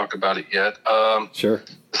really talk about it yet. Sure.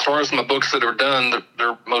 As far as my books that are done,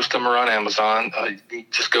 most of them are on Amazon. You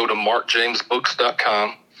just go to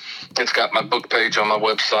markjamesbooks.com. It's got my book page on my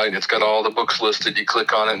website. It's got all the books listed. You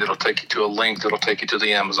click on it, and it'll take you to a link that'll take you to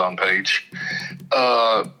the Amazon page.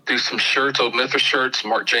 Do some shirts, Old Memphis shirts,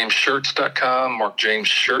 markjamesshirts.com,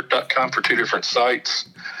 markjamesshirt.com for 2 different sites.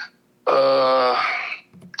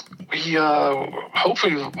 We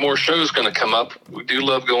hopefully more shows going to come up. We do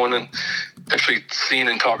love going and actually seeing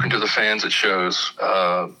and talking to the fans at shows.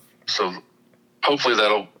 So hopefully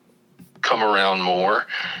that'll come around more.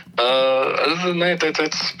 Other than that,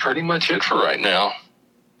 that's pretty much it for right now.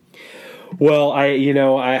 Well,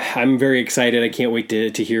 I'm very excited. I can't wait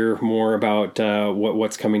to hear more about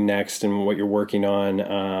what's coming next and what you're working on.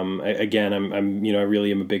 Again, I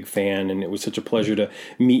really am a big fan, and it was such a pleasure to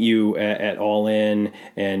meet you at All In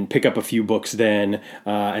and pick up a few books then,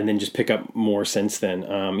 and then just pick up more since then.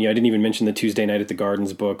 I didn't even mention the Tuesday Night at the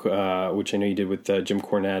Gardens book, which I know you did with Jim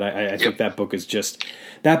Cornette. I think that book is just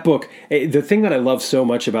that book. The thing that I love so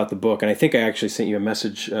much about the book, and I think I actually sent you a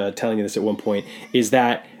message telling you this at one point, is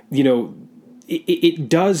that it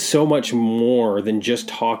does so much more than just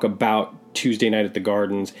talk about Tuesday Night at the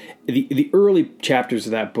Gardens. The early chapters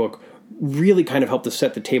of that book really kind of helped to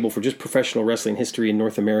set the table for just professional wrestling history in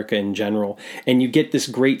North America in general. And you get this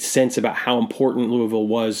great sense about how important Louisville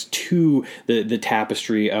was to the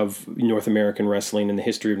tapestry of North American wrestling and the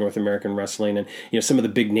history of North American wrestling. And, some of the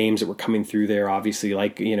big names that were coming through there, obviously,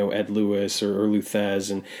 like, Ed Lewis or Lou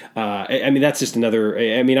Thez. And, that's just another,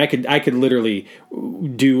 I could literally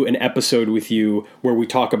do an episode with you where we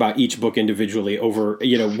talk about each book individually over,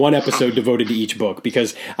 one episode devoted to each book,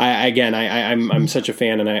 because I'm such a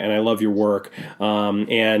fan and I love your work.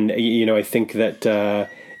 I think that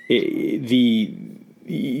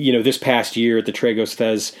this past year at the Tragos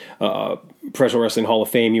Thez Professional Wrestling Hall of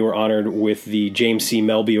Fame, you were honored with the James C.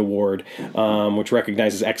 Melby Award, which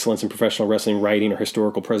recognizes excellence in professional wrestling writing or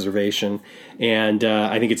historical preservation. And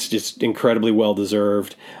I think it's just incredibly well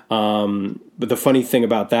deserved. But the funny thing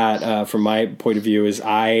about that, from my point of view, is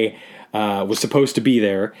I was supposed to be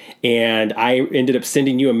there, and I ended up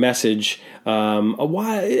sending you a message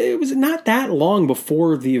it was not that long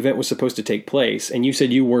before the event was supposed to take place, and you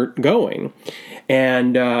said you weren't going.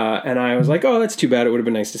 And I was like, oh, that's too bad. It would have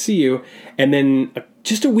been nice to see you. And then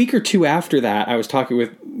just a week or 2 after that, I was talking with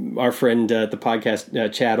our friend at the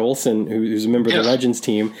podcast, Chad Olson, who's a member of the Legends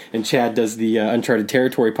team, and Chad does the Uncharted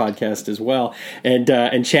Territory podcast as well.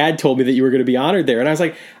 And Chad told me that you were going to be honored there, and I was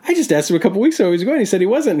like, I just asked him a couple weeks ago he was going. He said he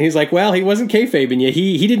wasn't. And he's like, well, he wasn't kayfabing you.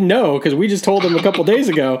 He didn't know because we just told him a couple days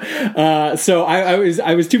ago. So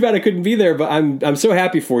I was too bad I couldn't be there, but I'm so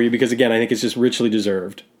happy for you because again, I think it's just richly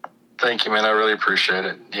deserved. Thank you, man. I really appreciate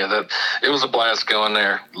it. Yeah, it was a blast going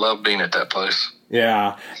there. Love being at that place.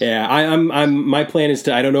 Yeah. I'm. My plan is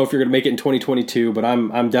to. I don't know if you're going to make it in 2022, but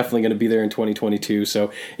I'm definitely going to be there in 2022.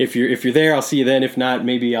 So if you're there, I'll see you then. If not,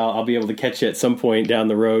 maybe I'll be able to catch you at some point down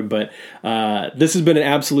the road. But this has been an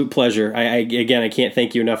absolute pleasure. I can't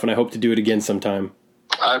thank you enough, and I hope to do it again sometime.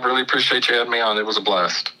 I really appreciate you having me on. It was a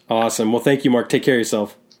blast. Awesome. Well, thank you, Mark. Take care of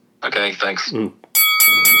yourself. Okay. Thanks.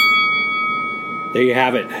 There you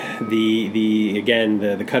have it.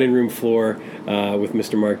 The cutting room floor with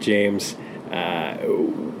Mr. Mark James.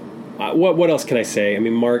 What else can I say? I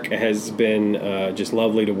mean, Mark has been just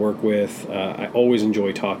lovely to work with. I always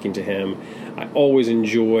enjoy talking to him. I always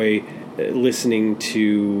enjoy listening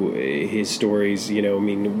to his stories. You know, I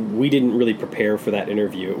mean, we didn't really prepare for that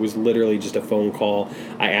interview. It was literally just a phone call.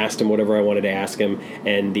 I asked him whatever I wanted to ask him,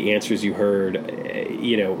 and the answers you heard,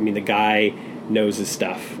 the guy knows his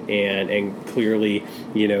stuff and clearly,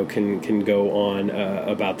 can go on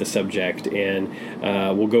about the subject and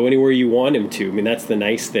will go anywhere you want him to. I mean, that's the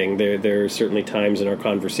nice thing. There are certainly times in our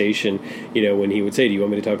conversation, when he would say, do you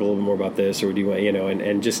want me to talk a little bit more about this, or do you want,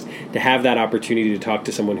 and just to have that opportunity to talk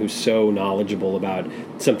to someone who's so knowledgeable about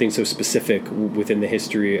something so specific within the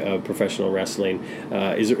history of professional wrestling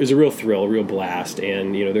is a real thrill, a real blast.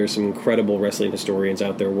 And, there's some incredible wrestling historians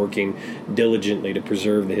out there working diligently to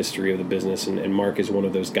preserve the history of the business. And Mark is one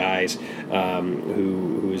of those guys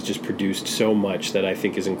who has just produced so much that I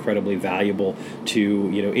think is incredibly valuable to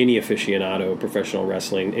any aficionado of professional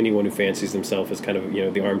wrestling, anyone who fancies themselves as kind of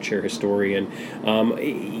the armchair historian,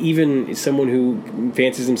 even someone who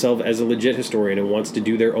fancies himself as a legit historian and wants to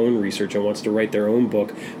do their own research and wants to write their own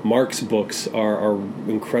book. Mark's books are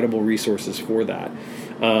incredible resources for that.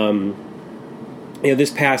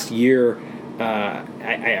 This past year,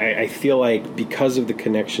 I feel like because of the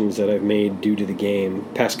connections that I've made due to the game,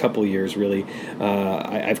 past couple of years really,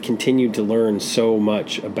 I've continued to learn so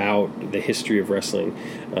much about the history of wrestling,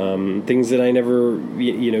 things that I never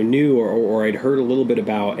knew or I'd heard a little bit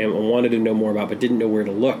about and wanted to know more about, but didn't know where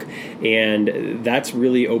to look, and that's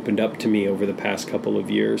really opened up to me over the past couple of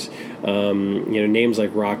years. Names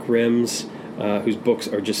like Rock Rims, whose books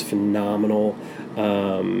are just phenomenal.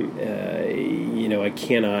 I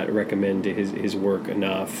cannot recommend his work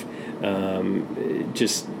enough.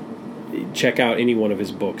 Just check out any one of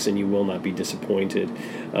his books, and you will not be disappointed.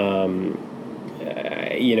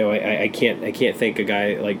 I can't thank a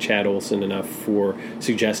guy like Chad Olson enough for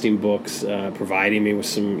suggesting books, providing me with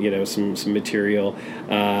some material,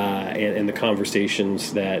 and the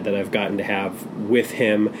conversations that I've gotten to have with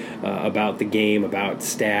him about the game, about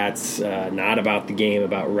stats, not about the game,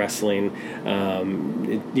 about wrestling.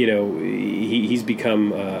 He's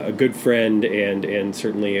become a good friend and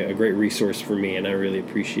certainly a great resource for me, and I really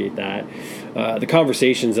appreciate that. The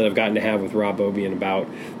conversations that I've gotten to have with Rob Obian about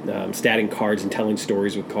statting cards and telling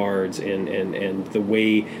stories with cards, and the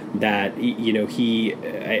way that he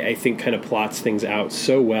I think kind of plots things out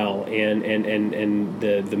so well, and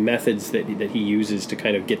the methods that he uses to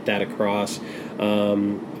kind of get that across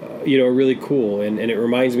are really cool, and it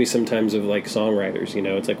reminds me sometimes of like songwriters.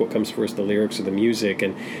 It's like what comes first, the lyrics or the music,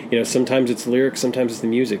 and sometimes it's lyrics, sometimes it's the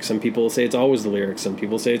music. Some people say it's always the lyrics, some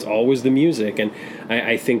people say it's always the music, and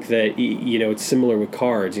I think that it's similar with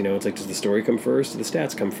cards. It's like, does the story come first, do the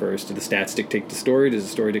stats come first, do the stats dictate the story, does the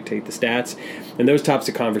story dictate the stats? And those types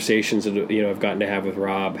of conversations that I've gotten to have with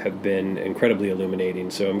Rob have been incredibly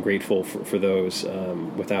illuminating, so I'm grateful for those,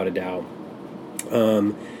 without a doubt.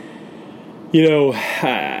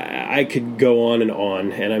 I could go on,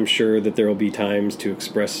 and I'm sure that there will be times to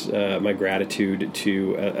express my gratitude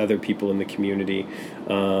to other people in the community.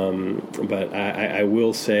 But I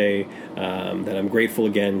will say that I'm grateful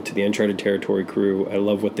again to the Uncharted Territory crew. I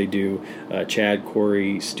love what they do. Chad,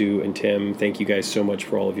 Corey, Stu, and Tim, thank you guys so much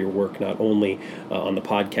for all of your work, not only on the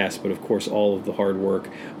podcast, but of course all of the hard work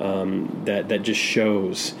that just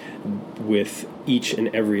shows with each and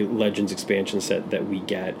every Legends expansion set that we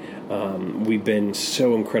get. We've been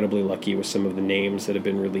so incredibly lucky with some of the names that have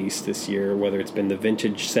been released this year, whether it's been the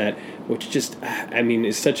vintage set, which just,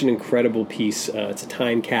 is such an incredible piece. It's a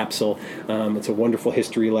time capsule. It's a wonderful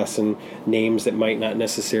history lesson. Names that might not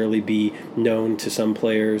necessarily be known to some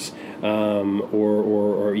players,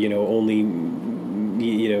 or only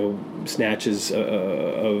snatches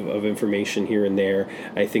of information here and there.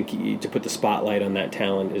 I think to put the spotlight on that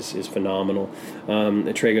talent is phenomenal.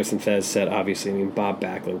 The Tragos and Thez set, obviously, Bob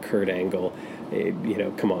Backlund, Kurt Angle,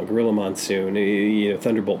 come on, Gorilla Monsoon,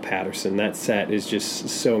 Thunderbolt Patterson. That set is just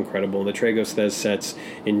so incredible. The Tragos Thez sets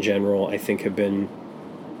in general, I think, have been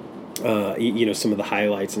some of the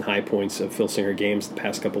highlights and high points of Phil Singer Games the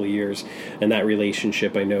past couple of years, and that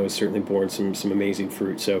relationship I know has certainly borne some amazing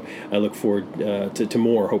fruit. So I look forward to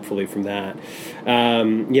more, hopefully, from that.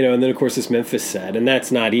 And then of course this Memphis set, and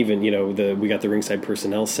that's not even we got the Ringside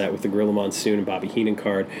Personnel set with the Gorilla Monsoon and Bobby Heenan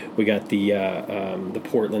card. We got the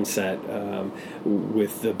Portland set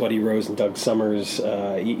with the Buddy Rose and Doug Summers,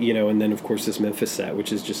 and then of course this Memphis set,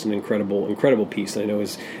 which is just an incredible piece. I know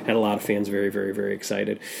has had a lot of fans very, very, very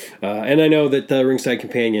excited. And I know that the Ringside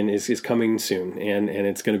Companion is coming soon, and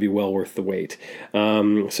it's going to be well worth the wait.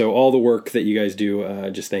 So all the work that you guys do,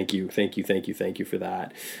 just thank you for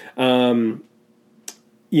that.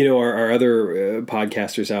 Our other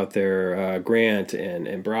podcasters out there, Grant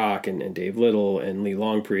and Brock and Dave Little and Lee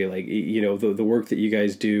Longpree, the work that you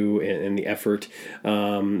guys do and the effort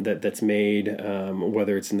that's made,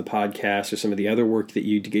 whether it's in the podcast or some of the other work that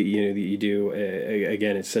you do,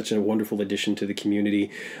 again, it's such a wonderful addition to the community.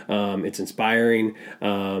 It's inspiring.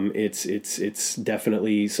 It's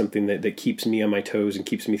definitely something that keeps me on my toes and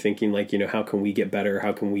keeps me thinking, how can we get better?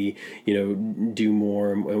 How can we, do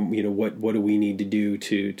more? What do we need to do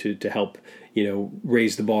to help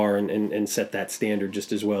raise the bar and set that standard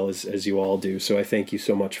just as well as you all do. So I thank you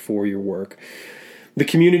so much for your work. The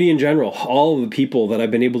community in general, all of the people that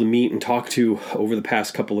I've been able to meet and talk to over the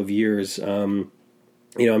past couple of years,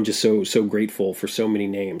 I'm just so grateful for so many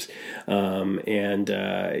names.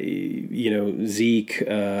 Zeke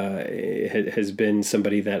has been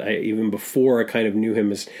somebody that even before I kind of knew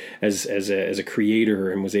him as a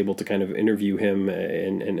creator and was able to kind of interview him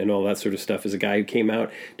and all that sort of stuff, as a guy who came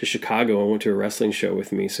out to Chicago and went to a wrestling show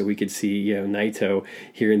with me so we could see Naito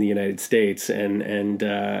here in the United States, and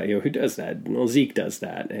who does that? Well, Zeke does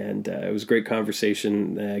that, and it was a great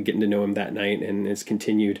conversation getting to know him that night, and it's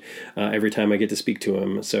continued every time I get to speak to him.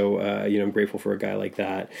 him. So, I'm grateful for a guy like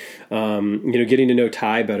that. Getting to know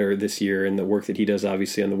Ty better this year and the work that he does,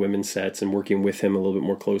 obviously, on the women's sets and working with him a little bit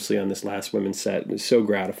more closely on this last women's set was so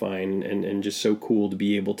gratifying and just so cool to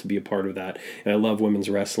be able to be a part of that. And I love women's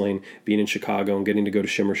wrestling, being in Chicago and getting to go to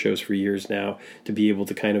Shimmer shows for years now, to be able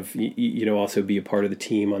to kind of, also be a part of the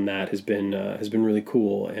team on that has been really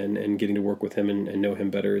cool, and getting to work with him and know him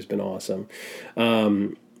better has been awesome.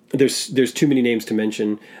 There's too many names to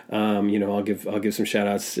mention. I'll give some shout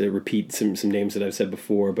outs, repeat some names that I've said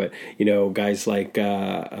before, but guys like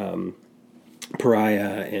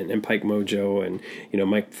Pariah and Pike Mojo and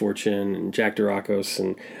Mike Fortune and Jack Durakos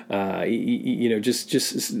and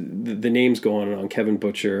just the names going on, Kevin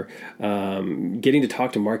Butcher, getting to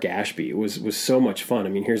talk to Mark Ashby was so much fun. I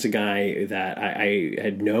mean, here's a guy that I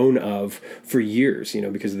had known of for years,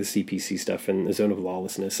 because of the CPC stuff and the Zone of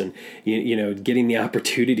Lawlessness, and getting the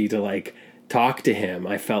opportunity to talk to him.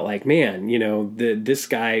 I felt like, man, this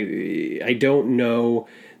guy, I don't know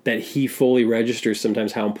that he fully registers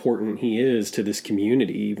sometimes how important he is to this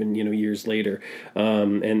community, even, years later.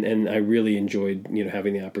 And I really enjoyed,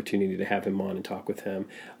 having the opportunity to have him on and talk with him.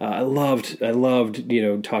 I loved,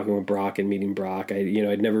 talking with Brock and meeting Brock.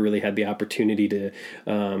 I'd never really had the opportunity to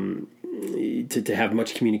have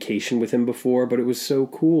much communication with him before, but it was so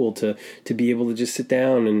cool to be able to just sit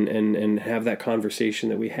down and have that conversation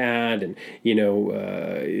that we had, and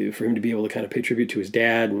for him to be able to kind of pay tribute to his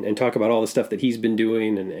dad and talk about all the stuff that he's been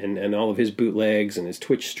doing and all of his bootlegs and his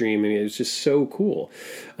Twitch stream. I mean, it was just so cool.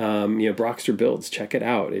 Brockster Builds, check it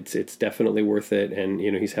out. It's definitely worth it, and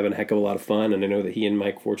he's having a heck of a lot of fun, and I know that he and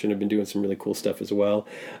Mike Fortune have been doing some really cool stuff as well,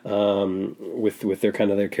 with their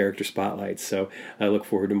kind of their character spotlights. So I look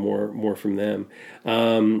forward to more from them.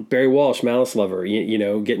 Barry Walsh, Malice Lover,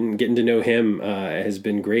 getting to know him has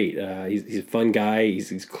been great. He's a fun guy.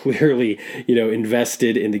 He's clearly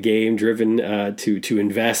invested in the game, driven to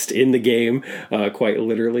invest in the game, quite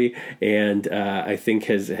literally, and I think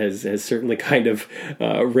has certainly kind of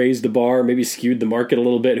raised the bar, maybe skewed the market a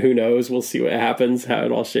little bit. Who knows? We'll see what happens, how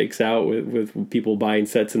it all shakes out with people buying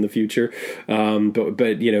sets in the future.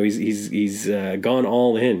 But he's gone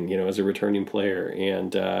all in, as a returning player,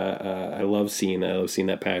 and I love seeing that. I love seeing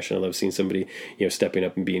that passion. I love seeing somebody, stepping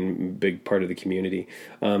up and being a big part of the community.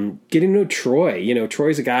 Getting to know Troy.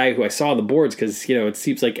 Troy's a guy who I saw on the boards because, it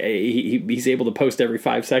seems like he's able to post every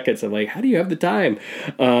 5 seconds. I'm like, how do you have the time?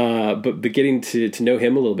 But getting to know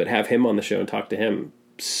him a little bit, have him on the show and talk to him,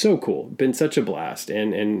 so cool. Been such a blast.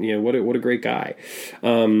 And what a great guy.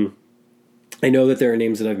 I know that there are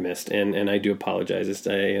names that I've missed, and I do apologize. It's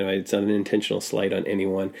not an intentional slight on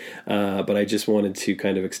anyone, but I just wanted to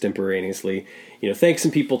kind of extemporaneously, thank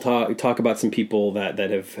some people, talk about some people that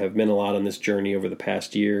have meant a lot on this journey over the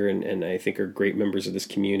past year, and I think are great members of this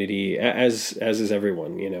community, as is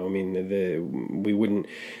everyone. We wouldn't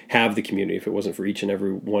have the community if it wasn't for each and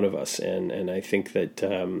every one of us, and I think that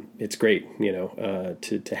it's great,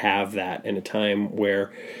 to have that in a time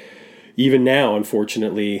where, even now,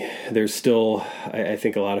 unfortunately, there's still, I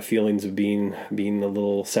think, a lot of feelings of being a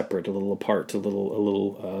little separate, a little apart, a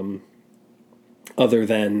little other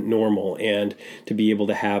than normal. And to be able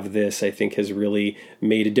to have this, I think, has really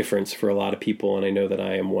made a difference for a lot of people. And I know that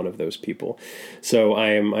I am one of those people. So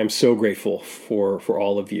I'm so grateful for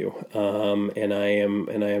all of you. And I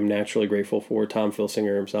am naturally grateful for Tom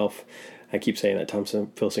Filsinger himself. I keep saying that, Tom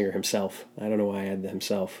Filsinger himself. I don't know why I had the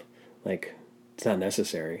himself. It's not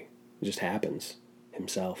necessary. It just happens.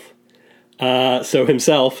 Himself. So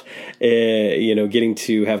himself, getting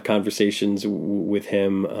to have conversations with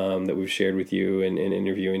him that we've shared with you and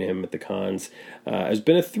interviewing him at the cons has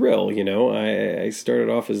been a thrill. I started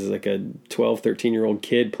off as like a 12, 13-year-old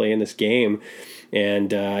kid playing this game,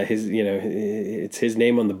 and it's his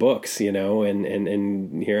name on the books,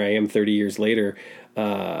 and here I am 30 years later,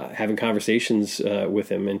 having conversations with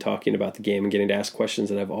him and talking about the game and getting to ask questions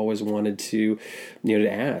that I've always wanted to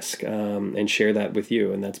ask, and share that with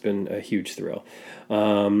you. And that's been a huge thrill.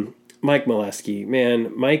 Mike Molesky,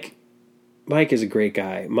 man, Mike is a great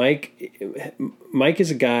guy. Mike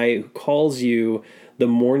is a guy who calls you the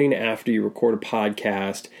morning after you record a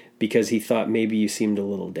podcast because he thought maybe you seemed a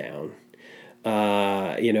little down.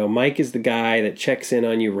 Mike is the guy that checks in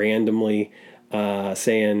on you randomly,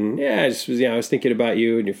 saying, yeah, I was thinking about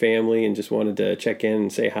you and your family and just wanted to check in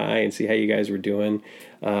and say hi and see how you guys were doing.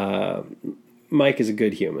 Mike is a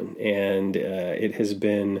good human, and it has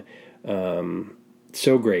been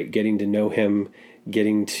so great getting to know him,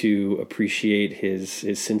 getting to appreciate his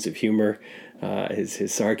sense of humor,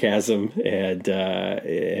 his sarcasm, and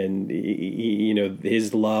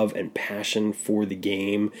his love and passion for the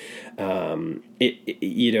game. I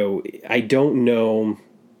don't know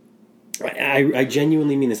I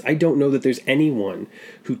genuinely mean this. I don't know that there's anyone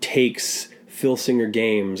who takes Phil Singer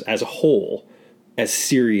Games as a whole as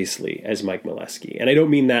seriously as Mike Molesky. And I don't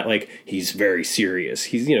mean that like he's very serious.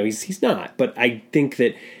 He's not. But I think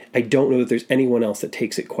that I don't know that there's anyone else that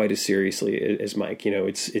takes it quite as seriously as Mike.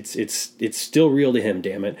 It's still real to him,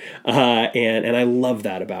 damn it. And I love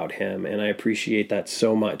that about him, and I appreciate that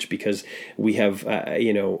so much because we have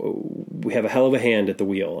we have a hell of a hand at the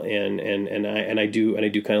wheel, and I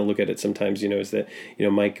do kind of look at it sometimes, is that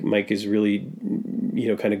Mike is really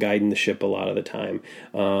kind of guiding the ship a lot of the time,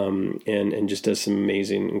 and just does some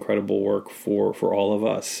amazing, incredible work for all of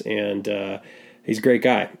us, and he's a great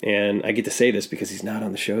guy, and I get to say this because he's not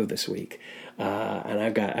on the show this week, and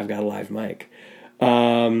I've got a live mic.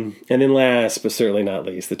 And then last but certainly not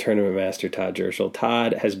least, the tournament master, Todd Jerschel.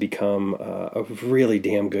 Todd has become a really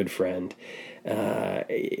damn good friend.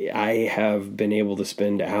 I have been able to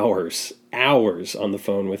spend hours on the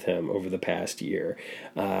phone with him over the past year,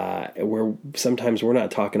 where sometimes we're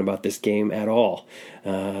not talking about this game at all.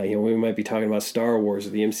 We might be talking about Star Wars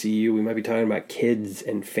or the MCU. We might be talking about kids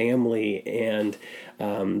and family, and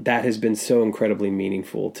that has been so incredibly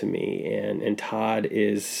meaningful to me. And Todd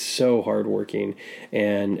is so hardworking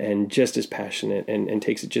and just as passionate and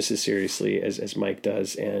takes it just as seriously as Mike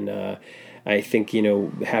does. And I think,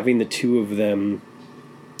 having the two of them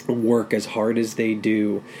work as hard as they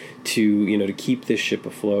do to keep this ship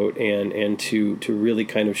afloat and to really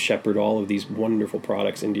kind of shepherd all of these wonderful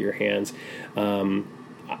products into your hands,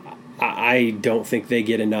 I don't think they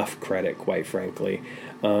get enough credit, quite frankly.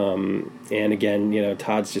 And again,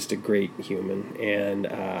 Todd's just a great human, and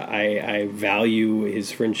I value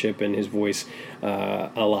his friendship and his voice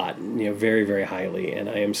a lot, very, very highly. And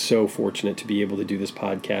I am so fortunate to be able to do this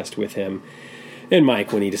podcast with him and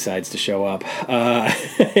Mike when he decides to show up. I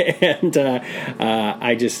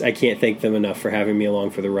can't thank them enough for having me along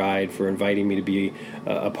for the ride, for inviting me to be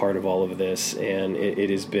a part of all of this, and it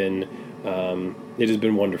has been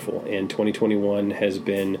wonderful. And 2021 has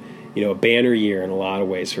been a banner year in a lot of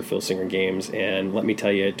ways for Phil Singer Games, and let me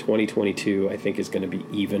tell you, 2022 I think is going to be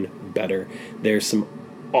even better. There's some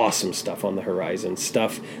awesome stuff on the horizon,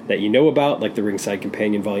 stuff that you know about, like the Ringside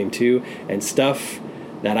Companion Volume 2, and stuff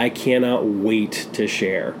that I cannot wait to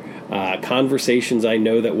share. Conversations I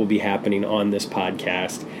know that will be happening on this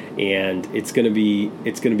podcast, and it's going to be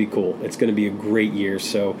cool. It's going to be a great year.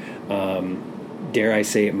 So, dare I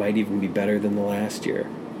say, it might even be better than the last year.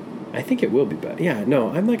 I think it will be better. Yeah,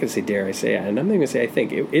 no, I'm not going to say dare I say it, and I'm not going to say I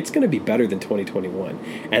think. It's going to be better than 2021,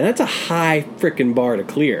 and that's a high frickin' bar to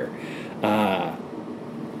clear. I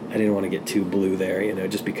didn't want to get too blue there,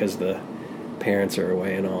 just because the parents are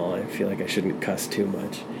away and all. I feel like I shouldn't cuss too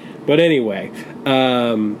much. But anyway,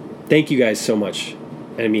 thank you guys so much.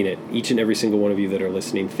 And I mean it. Each and every single one of you that are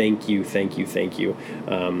listening, thank you.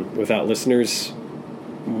 Without listeners,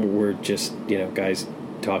 we're just, guys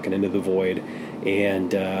talking into the void.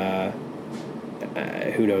 And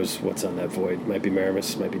who knows what's on that void? Might be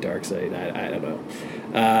Maramus, might be Darkseid. I don't know.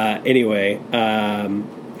 Anyway,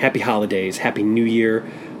 happy holidays, happy New Year.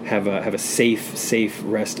 Have a safe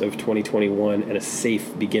rest of 2021 and a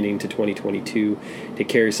safe beginning to 2022. Take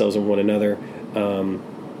care of yourselves and one another.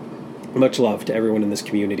 Much love to everyone in this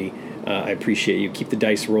community. I appreciate you. Keep the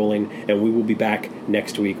dice rolling, and we will be back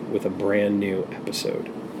next week with a brand new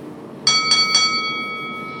episode.